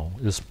right now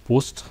is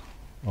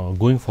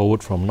going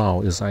forward from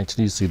now is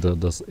actually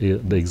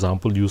the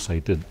example you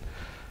cited.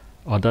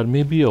 That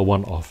may be a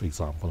one-off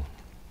example.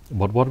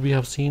 But what we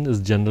have seen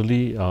is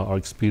generally our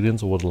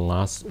experience over the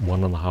last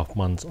 1.5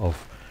 months of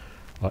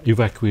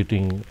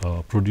evacuating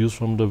produce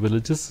from the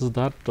villages is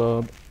that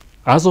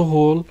as a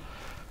whole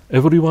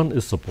everyone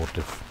is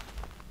supportive.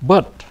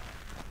 But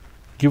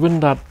given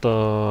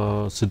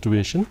that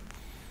situation,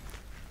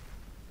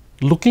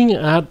 looking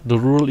at the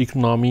rural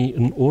economy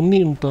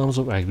only in terms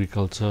of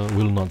agriculture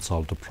will not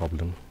solve the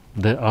problem.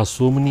 There are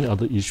so many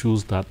other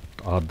issues that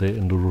are there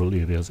in the rural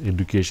areas.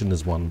 Education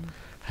is one,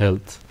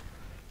 health.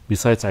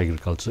 Besides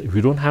agriculture, if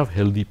you don't have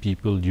healthy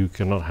people, you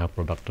cannot have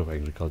productive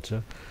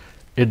agriculture.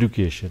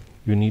 Education,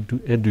 you need to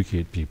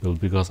educate people,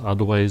 because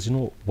otherwise,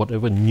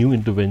 whatever new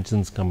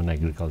interventions come in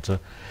agriculture,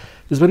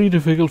 it's very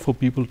difficult for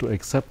people to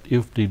accept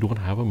if they don't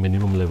have a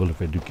minimum level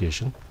of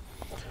education.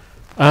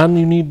 And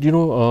you need,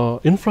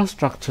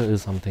 infrastructure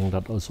is something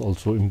that is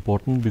also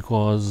important,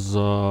 because,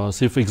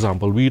 say for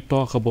example, we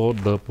talk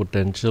about the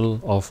potential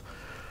of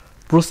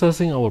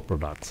processing our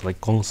products,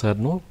 like Kong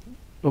said,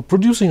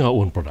 producing our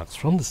own products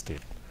from the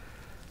state.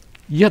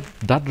 Yet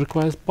that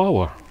requires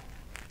power,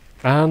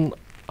 and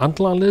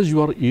until unless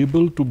you are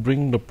able to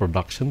bring the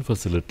production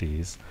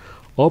facilities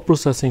or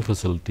processing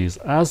facilities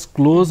as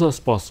close as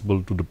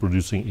possible to the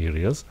producing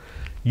areas,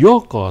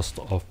 your cost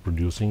of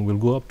producing will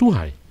go up too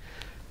high.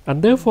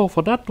 And therefore,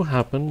 for that to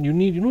happen, you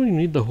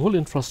need the whole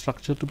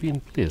infrastructure to be in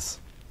place.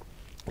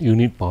 You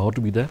need power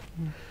to be there.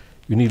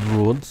 You need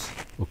roads.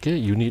 Okay,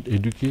 you need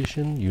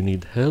education. You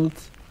need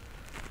health.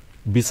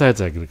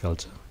 besides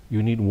agriculture.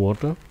 You need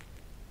water,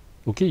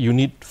 okay, you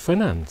need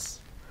finance.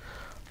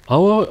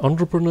 Our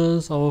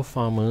entrepreneurs, our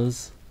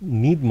farmers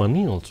need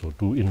money also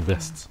to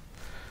invest.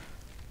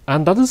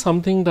 And that is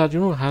something that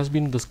has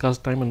been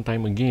discussed time and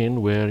time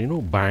again, where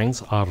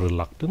banks are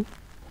reluctant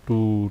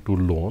to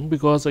loan,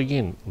 because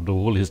again the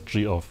whole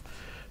history of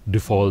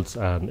defaults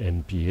and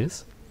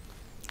NPAs.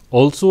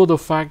 Also the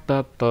fact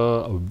that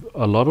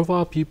a lot of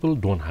our people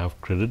don't have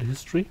credit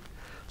history,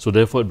 so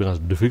therefore it becomes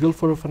difficult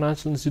for a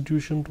financial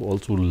institution to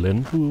also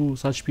lend to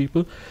such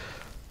people.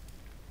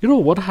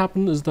 What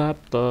happened is that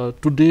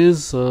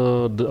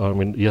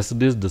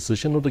yesterday's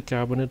decision of the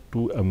cabinet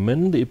to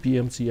amend the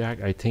APMC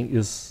Act, I think,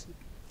 is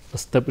a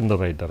step in the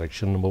right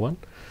direction, number one.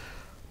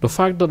 The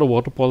fact that the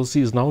water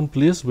policy is now in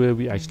place, where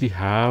we actually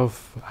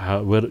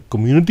where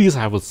communities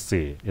have a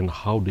say in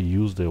how they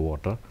use their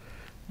water,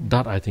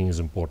 that I think is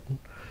important.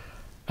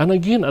 And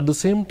again, at the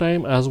same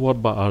time, as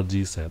what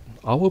Ba'arji said,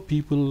 our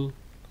people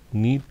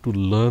need to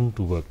learn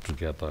to work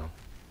together.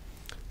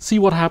 See,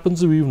 what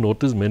happens, we've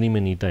noticed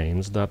many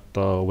times that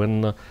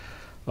when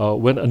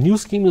a new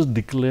scheme is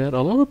declared,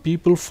 a lot of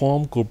people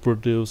form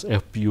cooperatives,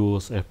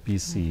 FPOs,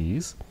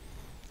 FPCs,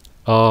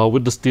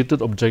 with the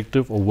stated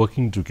objective of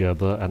working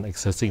together and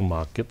accessing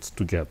markets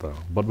together.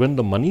 But when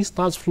the money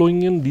starts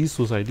flowing in, these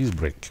societies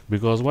break.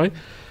 Because why?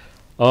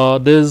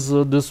 There's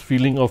this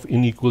feeling of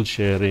unequal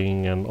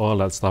sharing and all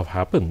that stuff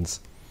happens.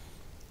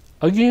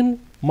 Again,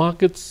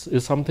 markets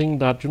is something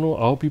that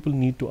our people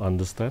need to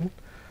understand.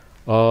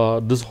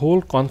 This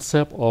whole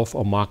concept of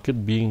a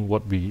market being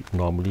what we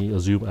normally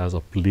assume as a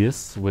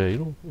place where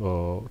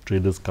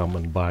traders come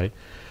and buy,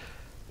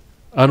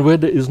 and where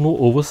there is no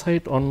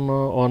oversight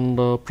on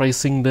the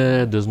pricing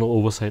there's no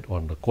oversight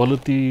on the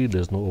quality,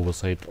 there's no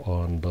oversight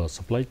on the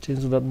supply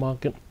chains of that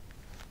market.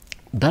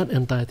 That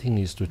entire thing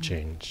needs to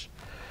change.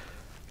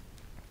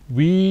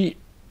 We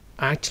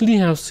actually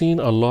have seen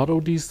a lot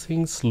of these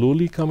things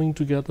slowly coming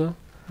together,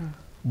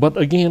 but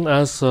again,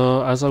 as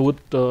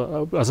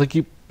I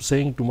keep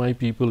saying to my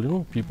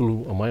people, people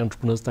who are my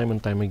entrepreneurs time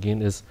and time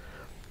again, is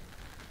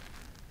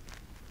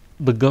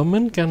the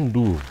government can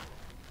do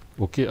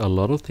a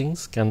lot of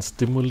things, can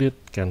stimulate,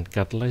 can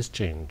catalyze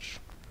change.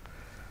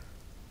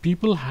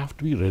 People have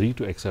to be ready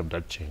to accept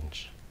that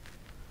change.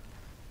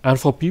 And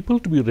for people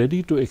to be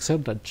ready to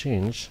accept that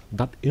change,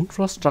 that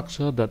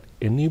infrastructure, that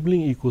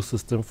enabling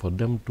ecosystem for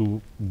them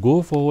to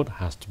go forward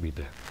has to be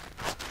there.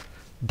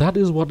 That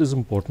is what is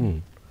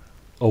important.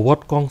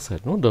 What Kong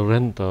said, the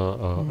rent,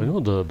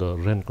 the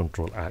rent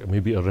control act,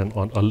 maybe a rent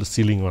on a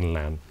ceiling on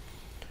land.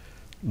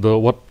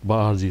 What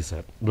Ba'arji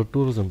said, the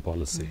tourism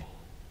policy.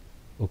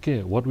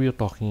 Okay, what we are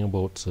talking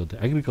about, the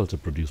agriculture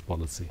produce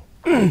policy.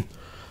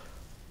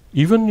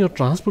 Even your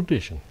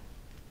transportation.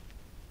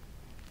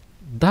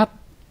 That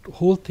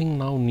whole thing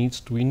now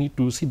we need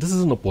to see, this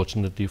is an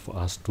opportunity for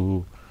us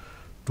to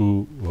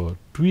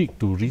tweak,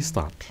 to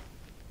restart.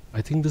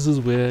 I think this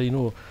is where,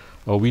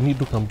 we need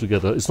to come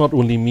together. It's not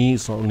only me,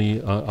 it's not only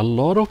a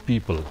lot of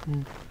people.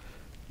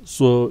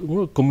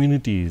 So,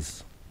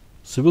 communities,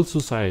 civil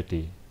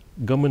society,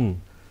 government,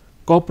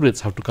 corporates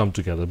have to come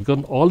together,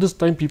 because all this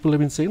time people have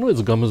been saying,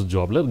 it's government's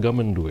job, let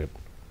government do it.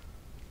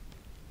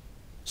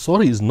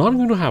 Sorry, it's not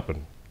going to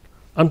happen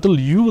until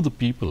you, the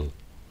people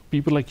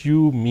like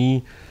you,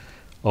 me,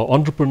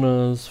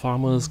 entrepreneurs,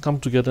 farmers come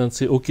together and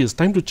say, okay, it's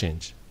time to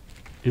change.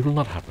 It will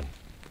not happen.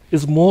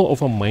 It's more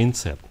of a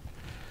mindset.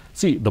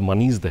 See, the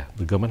money is there.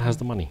 The government has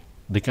the money.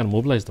 They can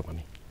mobilize the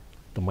money.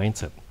 The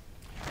mindset.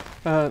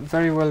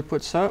 Very well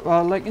put, sir.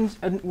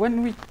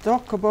 When we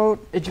talk about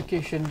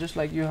education, just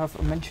like you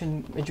have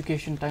mentioned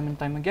education time and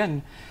time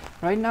again,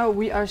 right now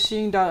we are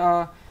seeing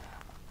that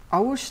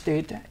our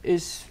state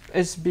is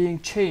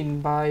being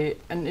chained by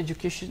an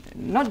education,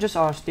 not just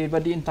our state,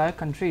 but the entire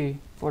country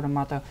for the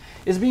matter,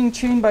 is being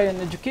chained by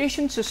an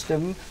education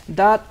system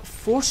that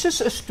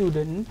forces a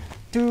student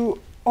to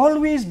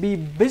always be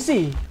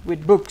busy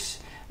with books.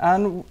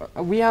 And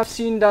we have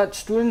seen that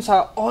students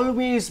are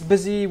always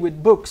busy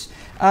with books.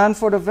 And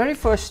for the very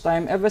first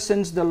time, ever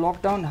since the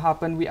lockdown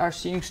happened, we are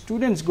seeing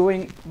students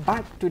going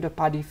back to the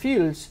paddy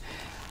fields.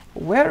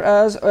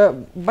 Whereas,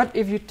 but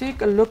if you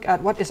take a look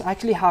at what is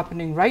actually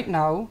happening right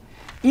now,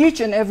 each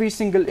and every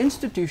single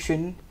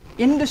institution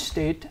in the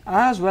state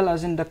as well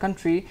as in the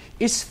country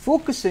is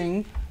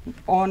focusing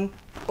on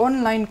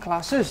online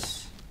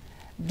classes.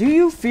 Do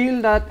you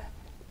feel that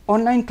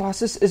online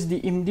classes is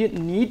the immediate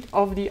need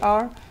of the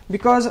hour?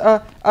 Because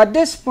at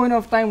this point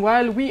of time,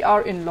 while we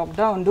are in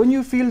lockdown, don't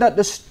you feel that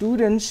the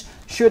students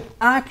should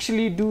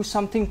actually do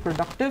something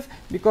productive?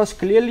 Because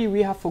clearly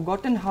we have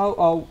forgotten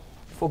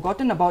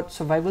about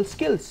survival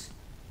skills.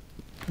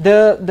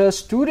 The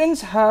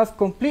students have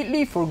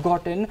completely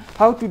forgotten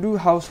how to do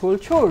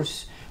household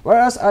chores.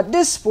 Whereas at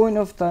this point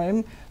of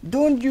time,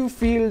 don't you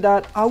feel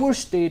that our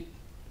state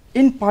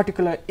in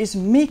particular is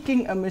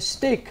making a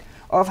mistake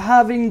of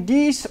having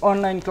these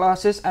online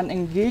classes and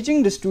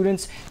engaging the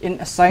students in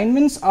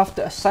assignments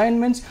after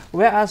assignments,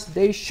 whereas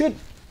they should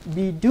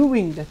be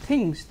doing the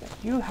things that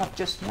you have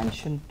just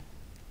mentioned?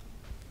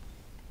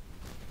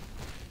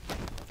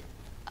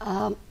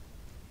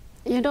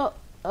 You know,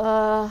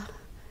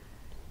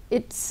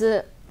 it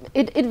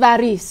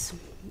varies.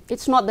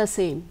 It's not the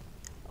same.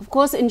 Of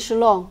course, in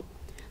Shillong,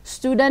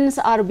 students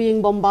are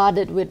being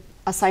bombarded with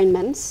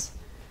assignments,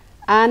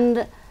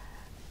 and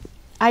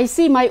I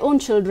see my own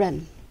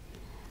children.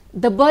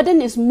 The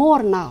burden is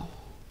more now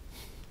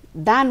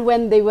than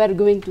when they were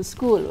going to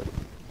school.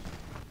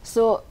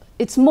 So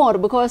it's more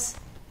because,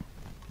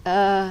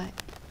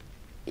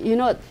 you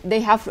know, they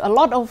have a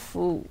lot of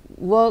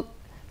work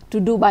to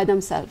do by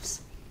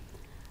themselves.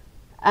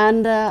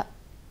 And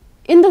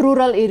in the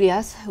rural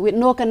areas with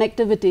no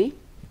connectivity,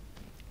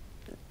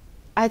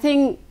 I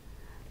think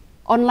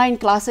online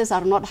classes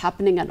are not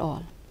happening at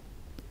all.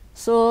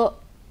 So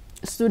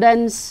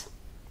students,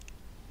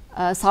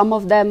 some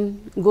of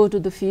them go to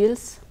the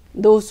fields.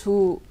 Those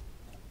who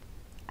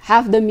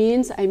have the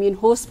means, I mean,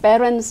 whose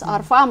parents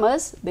are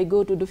farmers, they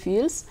go to the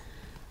fields.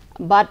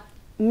 But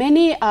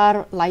many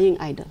are lying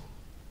idle.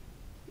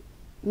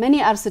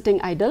 Many are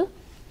sitting idle.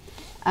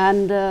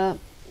 And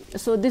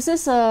so this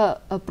is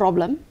a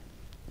problem.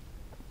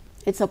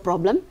 It's a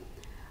problem.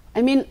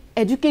 I mean,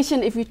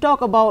 education, if we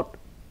talk about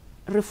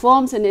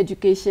reforms in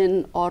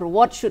education or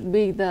what should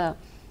be the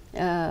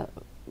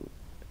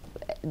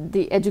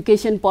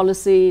education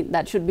policy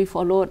that should be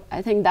followed,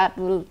 I think that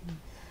will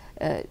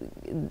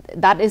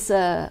that is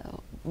a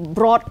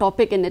broad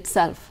topic in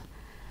itself.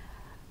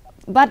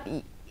 But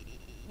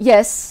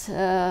yes,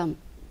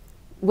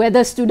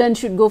 whether students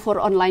should go for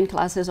online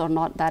classes or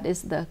not, that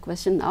is the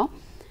question now.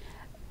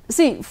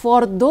 See,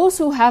 for those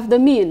who have the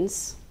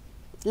means,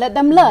 let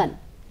them learn.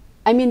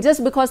 I mean,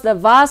 just because the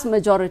vast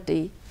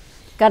majority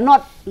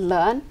cannot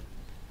learn,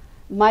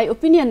 my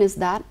opinion is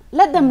that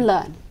let them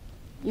learn.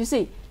 You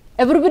see,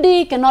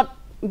 everybody cannot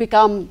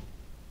become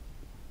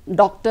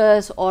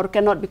doctors or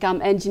cannot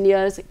become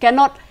engineers,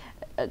 cannot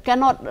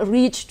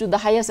reach to the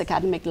highest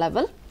academic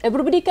level.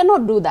 Everybody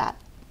cannot do that.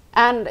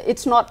 And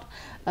it's not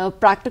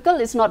practical,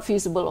 it's not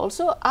feasible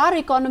also. Our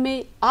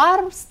economy,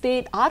 our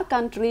state, our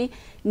country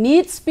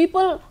needs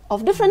people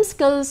of different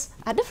skills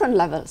at different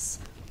levels.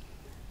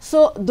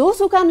 So those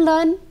who can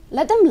learn,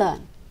 let them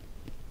learn.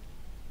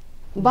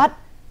 But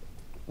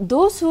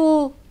those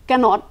who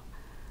cannot,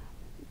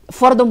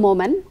 for the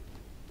moment,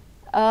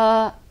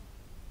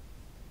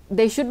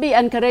 they should be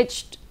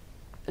encouraged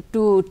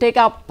to take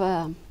up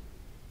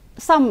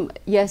some,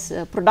 yes,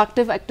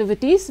 productive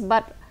activities.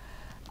 But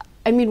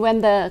I mean, when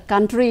the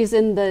country is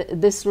in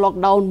this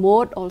lockdown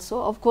mode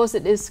also, of course,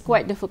 it is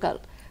quite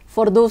difficult.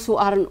 For those who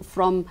are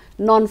from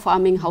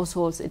non-farming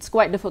households, it's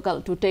quite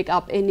difficult to take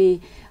up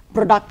any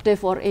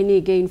productive or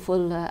any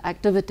gainful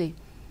activity.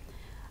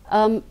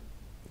 But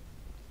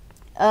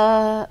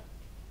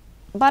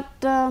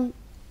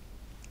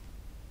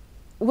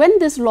when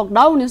this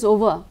lockdown is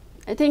over,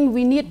 I think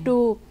we need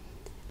to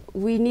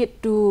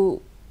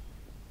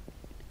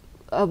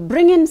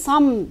bring in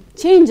some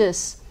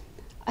changes.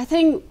 I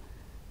think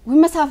we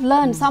must have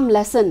learned some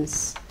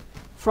lessons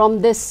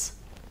from this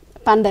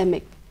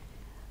pandemic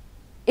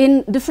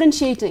in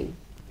differentiating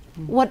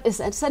what is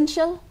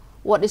essential,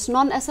 what is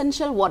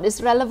non-essential, what is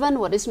relevant,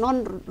 what is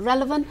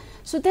non-relevant.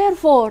 So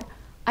therefore,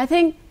 I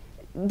think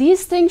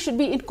these things should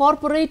be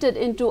incorporated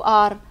into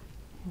our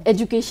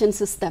education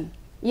system.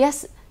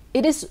 Yes,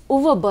 it is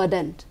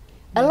overburdened.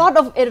 A lot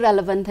of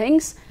irrelevant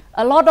things,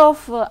 a lot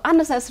of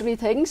unnecessary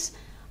things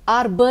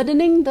are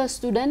burdening the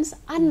students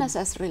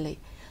unnecessarily.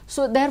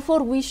 So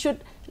therefore, we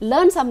should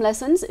learn some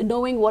lessons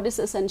knowing what is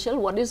essential,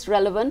 what is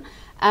relevant,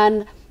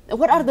 and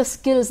what are the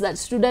skills that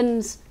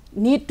students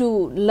need to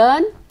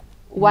learn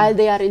while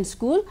they are in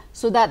school,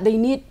 so that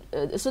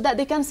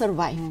they can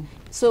survive.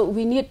 So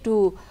we need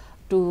to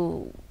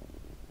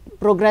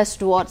progress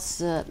towards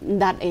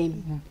that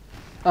aim.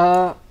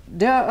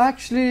 There are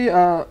actually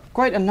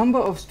quite a number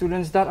of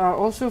students that are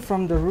also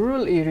from the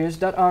rural areas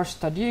that are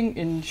studying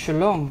in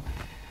Shillong,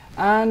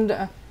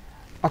 and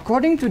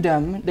according to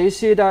them, they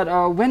say that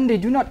when they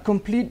do not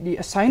complete the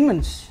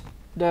assignments,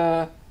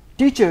 the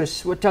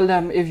teachers would tell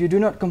them, if you do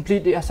not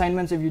complete the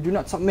assignments, if you do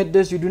not submit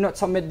this, you do not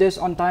submit this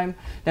on time,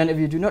 then if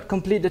you do not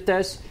complete the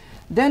test,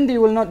 then they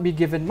will not be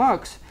given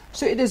marks.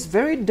 So it is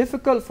very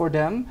difficult for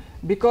them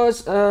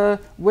because of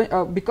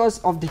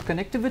the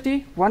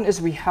connectivity. One is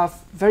we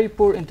have very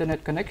poor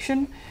internet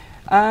connection,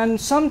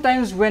 and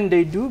sometimes when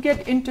they do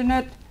get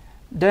internet,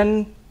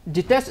 then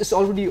the test is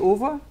already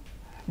over.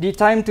 The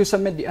time to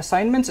submit the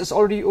assignments is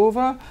already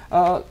over.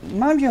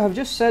 Ma'am, you have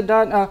just said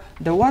that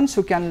the ones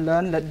who can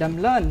learn, let them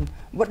learn.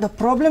 But the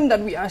problem that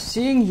we are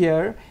seeing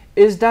here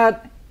is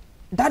that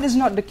that is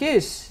not the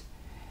case.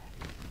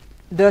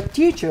 The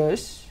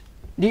teachers,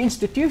 the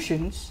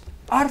institutions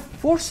are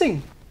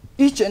forcing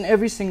each and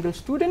every single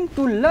student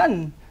to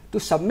learn, to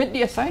submit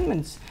the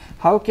assignments.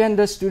 How can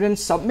the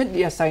students submit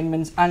the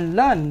assignments and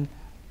learn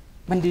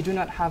when they do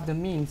not have the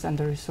means and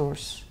the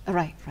resource?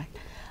 Right.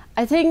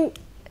 I think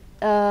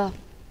there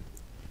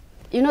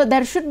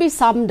should be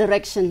some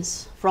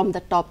directions from the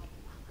top,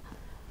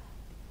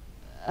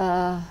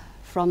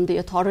 from the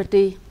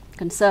authority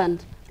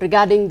concerned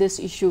regarding this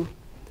issue.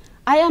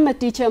 I am a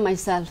teacher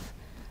myself,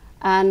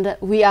 And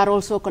we are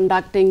also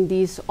conducting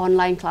these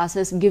online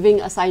classes,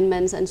 giving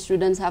assignments, and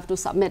students have to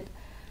submit.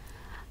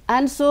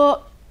 And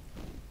so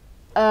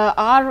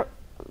our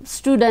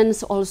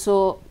students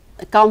also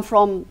come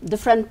from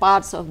different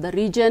parts of the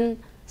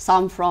region,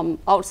 some from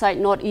outside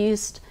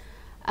Northeast,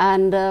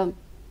 and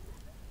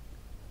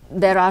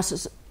there are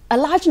a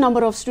large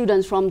number of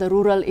students from the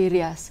rural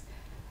areas.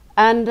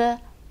 And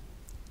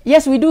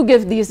yes, we do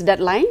give these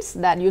deadlines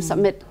that you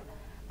submit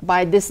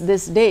by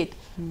this date,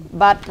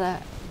 but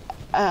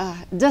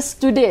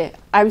just today,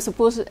 it's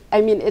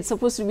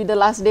supposed to be the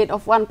last date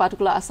of one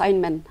particular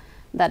assignment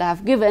that I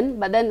have given,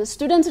 but then the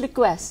students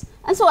request,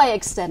 and so I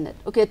extended,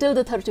 okay, till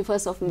the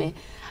 31st of May.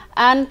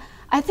 And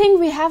I think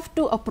we have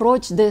to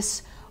approach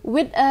this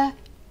with a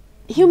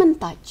human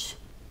touch.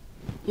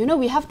 You know,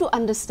 we have to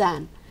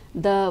understand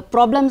the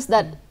problems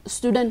that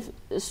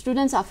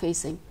students are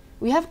facing.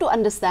 We have to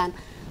understand.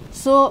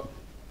 So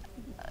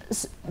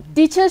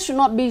teachers should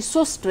not be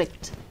so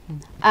strict.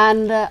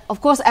 And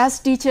of course, as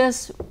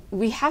teachers,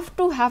 we have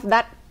to have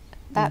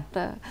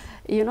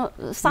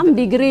some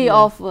degree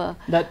of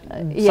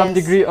some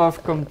degree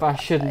of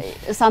compassion,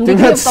 some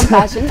degree of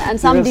compassion, and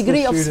some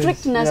degree of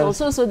strictness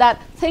also, so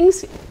that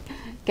things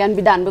can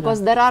be done.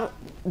 Because there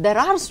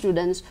are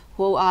students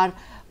who are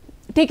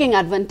taking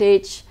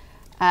advantage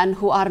and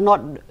who are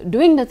not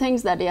doing the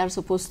things that they are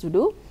supposed to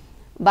do,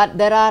 but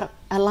there are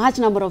a large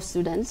number of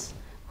students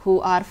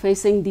who are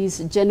facing these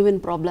genuine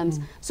problems.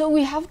 So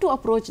we have to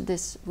approach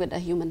this with a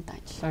human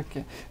touch.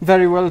 Okay,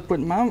 very well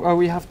put, ma'am.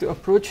 We have to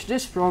approach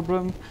this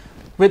problem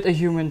with a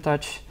human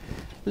touch.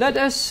 Let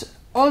us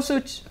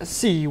also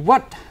see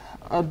what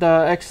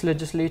the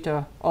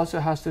ex-legislator also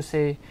has to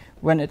say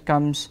when it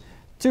comes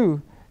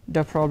to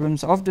the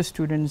problems of the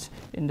students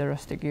in the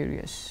rustic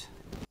areas.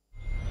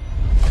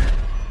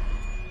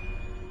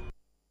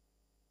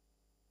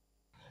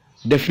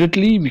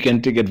 Definitely, we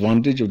can take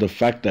advantage of the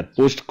fact that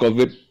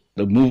post-COVID,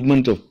 the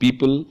movement of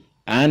people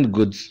and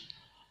goods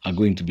are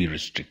going to be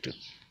restricted.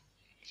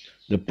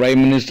 The Prime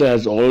Minister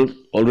has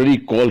already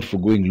called for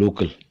going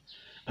local,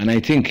 and I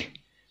think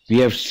we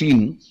have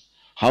seen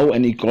how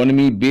an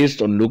economy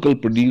based on local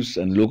produce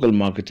and local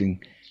marketing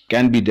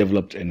can be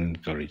developed and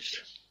encouraged.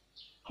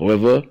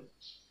 However,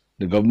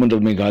 the government of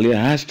Meghalaya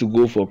has to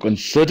go for a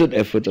concerted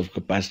effort of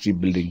capacity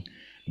building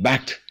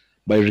backed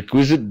by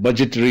requisite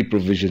budgetary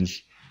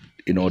provisions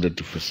in order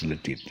to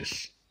facilitate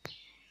this.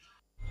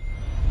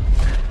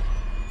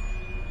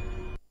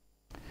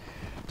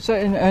 So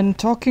in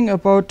talking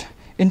about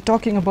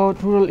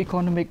rural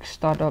economic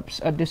startups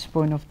at this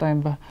point of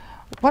time,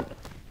 what,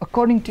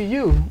 according to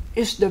you,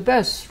 is the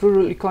best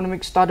rural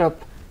economic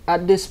startup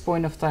at this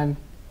point of time?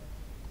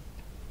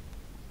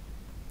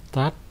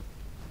 That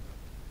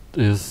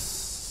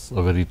is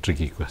a very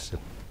tricky question,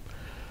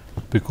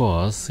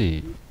 because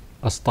see,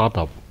 a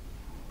startup,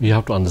 you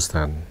have to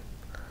understand,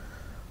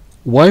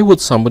 why would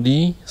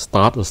somebody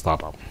start a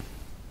startup?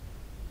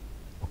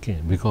 Okay,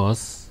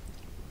 because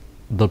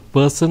the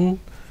person,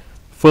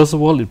 first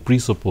of all, it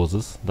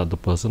presupposes that the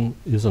person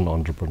is an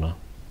entrepreneur,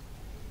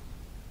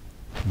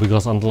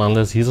 because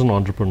unless he's an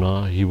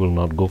entrepreneur, he will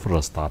not go for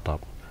a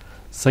startup.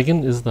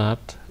 Second is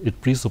that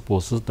it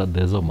presupposes that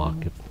there's a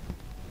market.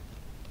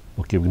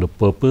 Okay, the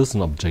purpose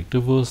and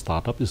objective of a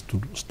startup is to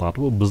start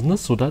a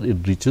business so that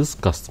it reaches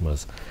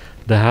customers.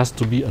 There has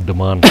to be a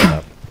demand for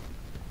that.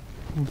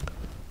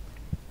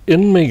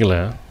 In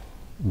Meghalaya,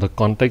 the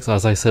context,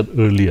 as I said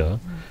earlier,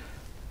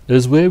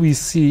 is where we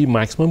see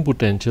maximum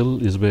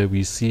potential, is where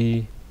we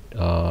see,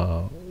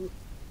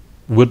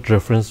 with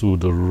reference to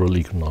the rural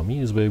economy,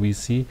 is where we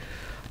see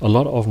a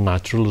lot of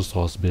natural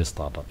resource-based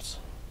startups.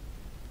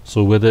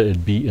 So whether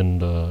it be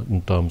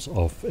in terms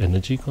of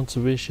energy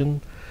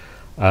conservation,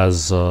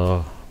 as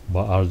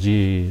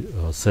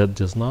RG said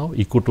just now,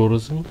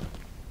 ecotourism.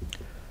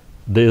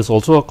 There is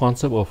also a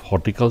concept of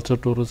horticulture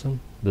tourism.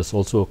 There's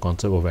also a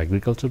concept of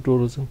agriculture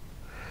tourism.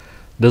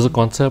 There's a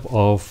concept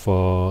of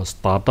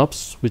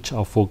startups which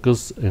are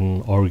focused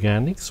in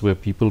organics, where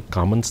people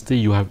come and stay.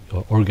 You have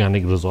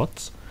organic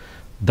resorts.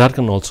 That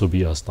can also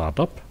be a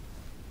startup.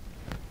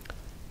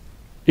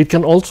 It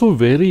can also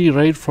vary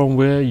right from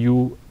where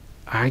you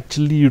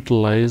actually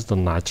utilize the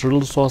natural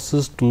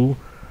resources to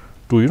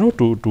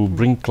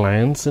bring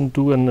clients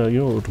into, and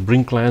to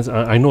bring clients.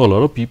 I know a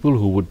lot of people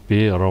who would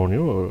pay around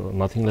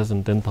nothing less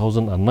than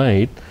 10,000 a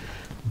night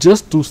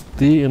just to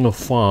stay in a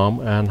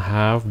farm and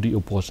have the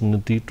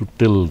opportunity to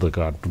till the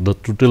garden,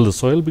 to till the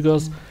soil,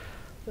 because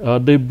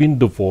they've been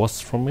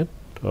divorced from it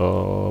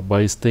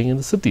by staying in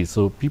the city.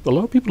 So a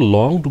lot of people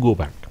long to go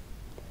back.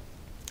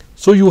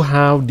 So you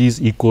have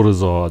these eco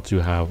resorts, you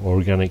have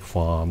organic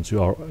farms, you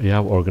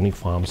have organic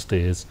farm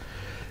stays.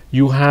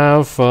 You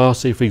have,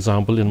 say for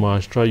example, in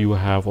Maharashtra, you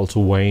have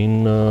also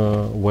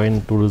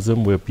wine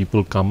tourism, where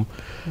people come,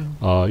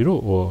 to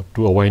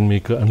a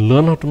winemaker and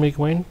learn how to make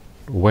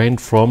wine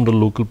from the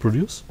local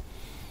produce.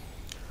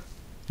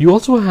 You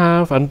also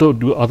have, and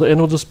the other end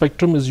of the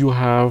spectrum is you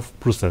have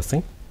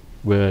processing,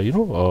 where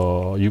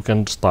you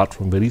can start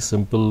from very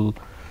simple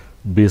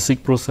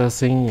basic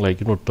processing, like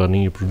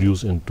turning your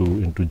produce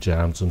into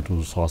jams,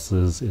 into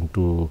sauces,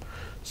 into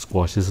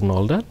squashes and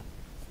all that,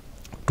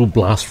 to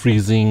blast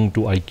freezing,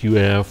 to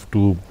IQF,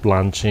 to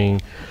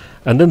blanching,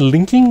 and then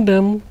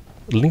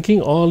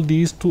linking all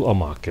these to a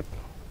market.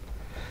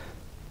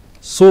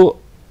 So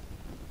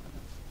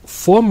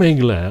for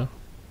Meghalaya,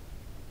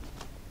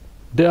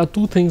 there are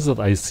two things that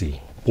I see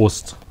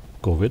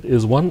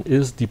post-COVID. One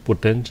is the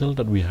potential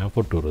that we have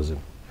for tourism.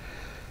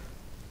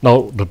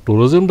 Now, the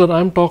tourism that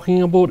I'm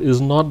talking about is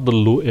not the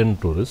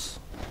low-end tourists.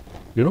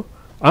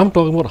 I'm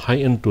talking about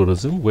high-end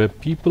tourism where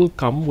people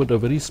come with a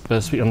very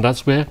specific, and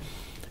that's where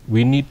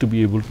we need to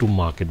be able to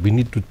market. We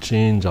need to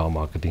change our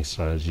marketing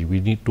strategy. We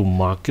need to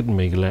market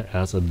Meghalaya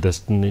as a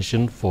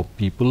destination for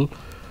people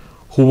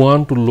who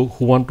want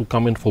to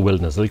come in for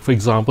wellness. Like for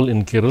example,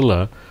 in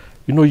Kerala,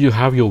 you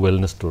have your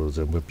wellness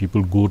tourism where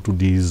people go to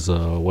these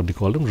what do you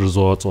call them,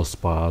 resorts or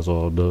spas,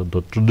 or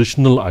the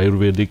traditional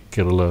Ayurvedic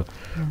Kerala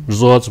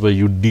resorts where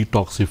you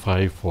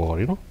detoxify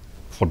for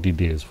 40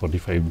 days,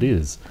 45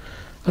 days,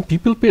 and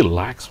people pay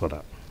lakhs for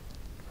that.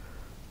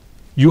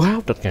 You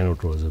have that kind of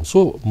tourism.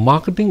 So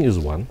marketing is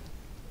one.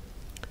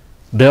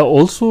 There are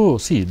also,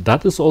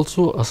 that is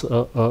also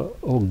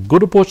a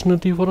good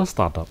opportunity for a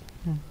startup.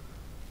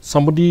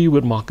 Somebody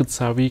with market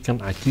savvy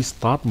can actually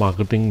start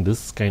marketing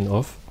this kind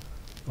of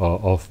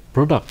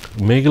product,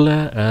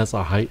 Meghalaya as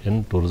a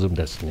high-end tourism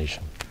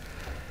destination,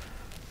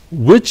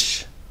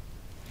 which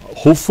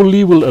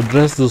hopefully will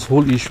address this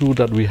whole issue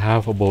that we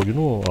have about,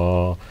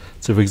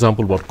 say for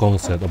example what Kong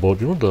said about,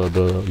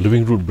 the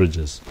living root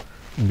bridges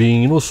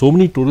being, so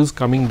many tourists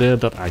coming there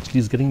that actually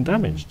is getting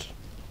damaged.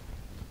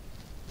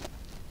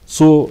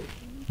 So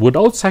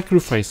without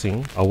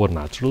sacrificing our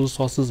natural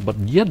resources, but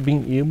yet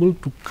being able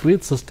to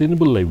create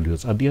sustainable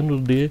livelihoods. At the end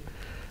of the day,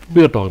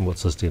 we are talking about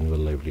sustainable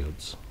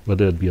livelihoods,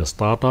 whether it be a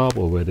startup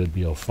or whether it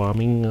be a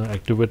farming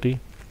activity.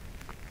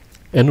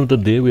 End of the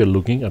day, we are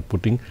looking at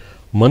putting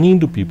money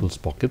into people's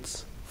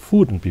pockets,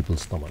 food in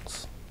people's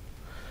stomachs.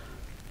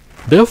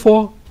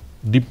 Therefore,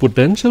 the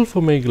potential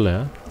for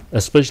Meghalaya,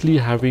 especially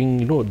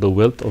having the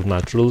wealth of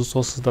natural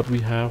resources that we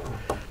have,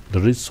 the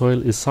rich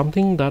soil, is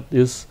something that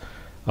is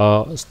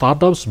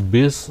startups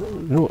based,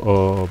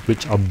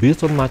 which are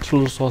based on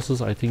natural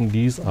resources. I think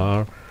these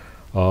are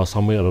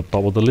somewhere at the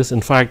top of the list.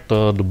 In fact,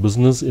 the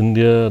Business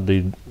India,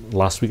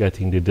 last week I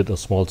think they did a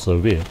small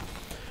survey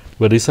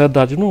where they said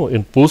that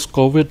in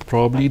post-COVID,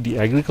 probably the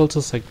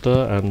agriculture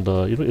sector and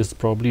is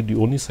probably the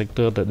only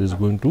sector that is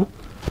going to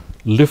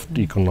lift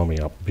the economy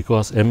up,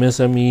 because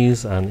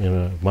MSMEs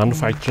and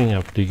manufacturing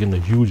have taken a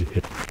huge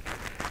hit.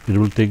 It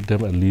will take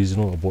them at least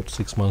about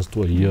 6 months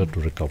to a year to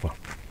recover.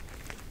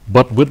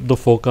 But with the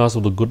forecast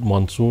of the good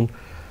monsoon,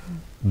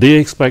 they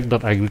expect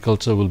that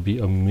agriculture will be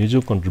a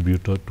major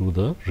contributor to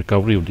the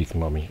recovery of the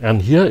economy.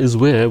 And here is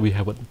where we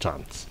have a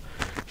chance.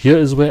 Here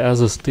is where, as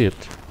a state,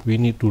 we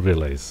need to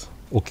realize,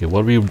 okay,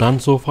 what we've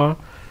done so far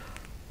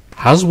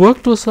has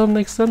worked to a certain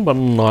extent,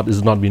 but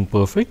is not been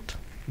perfect.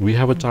 We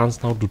have a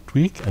chance now to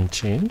tweak and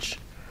change,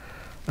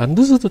 and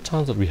this is the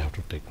chance that we have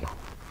to take now.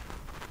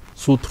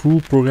 So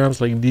through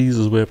programs like these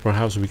is where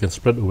perhaps we can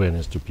spread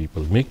awareness to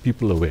people, make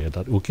people aware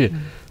that, okay,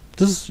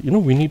 this,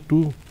 we need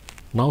to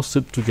now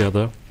sit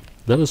together,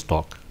 let us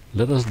talk,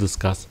 let us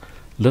discuss,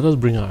 let us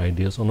bring our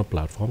ideas on a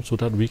platform so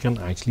that we can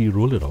actually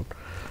roll it out.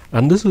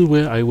 And this is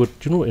where I would,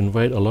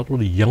 invite a lot of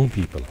the young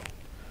people,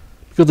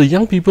 because the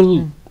young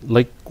people,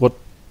 like what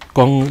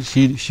Kong,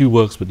 she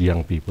works with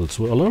young people,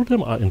 so a lot of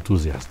them are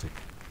enthusiastic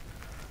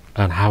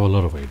and have a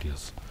lot of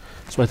ideas.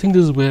 So I think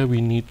this is where we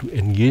need to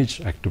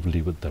engage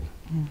actively with them,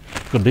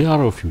 because they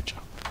are our future.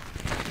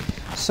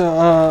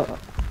 So,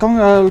 Kong,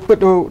 I'll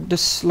put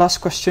this last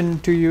question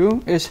to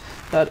you, is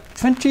that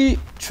 20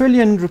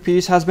 trillion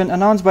rupees has been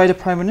announced by the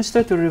Prime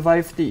Minister to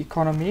revive the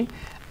economy,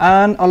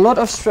 and a lot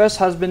of stress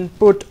has been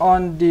put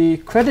on the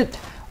credit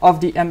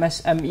of the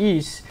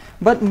MSMEs.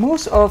 But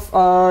most of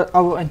our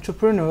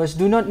entrepreneurs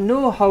do not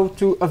know how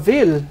to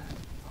avail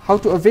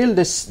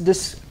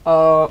this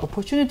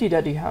opportunity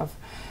that you have.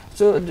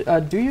 So,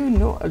 do you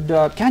know?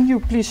 Can you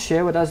please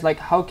share with us, like,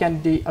 how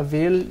can they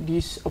avail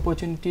these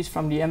opportunities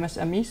from the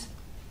MSMEs?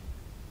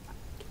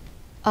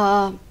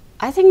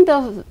 I think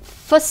the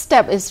first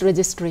step is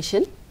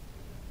registration,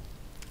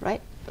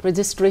 right?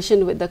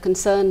 Registration with the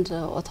concerned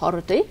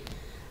authority,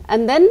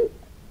 and then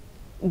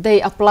they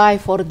apply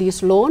for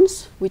these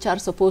loans, which are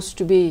supposed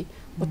to be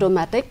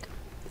automatic.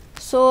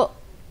 So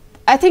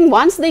I think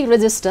once they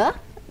register,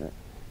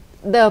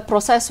 the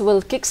process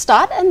will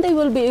kickstart and they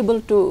will be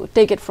able to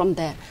take it from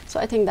there. So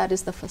I think that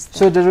is the first step.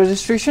 So the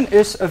registration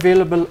is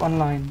available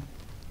online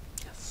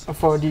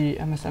for the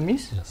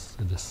MSMEs? Yes,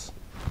 it is.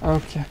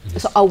 Okay.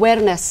 So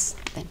awareness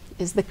then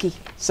is the key.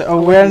 So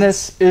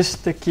awareness is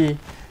the key.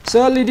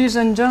 So ladies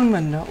and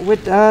gentlemen,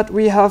 with that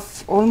we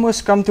have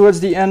almost come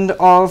towards the end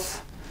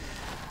of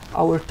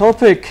our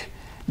topic.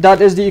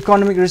 That is the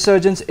economic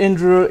resurgence in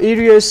rural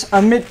areas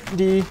amid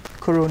the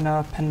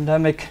corona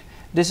pandemic.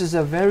 This is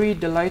a very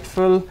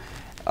delightful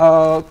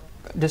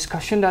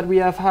discussion that we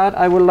have had.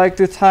 I would like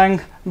to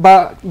thank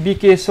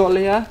BK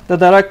Solia, the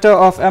Director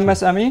of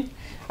MSME,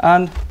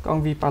 and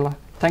Kong Vipala.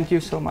 Thank you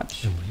so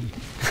much.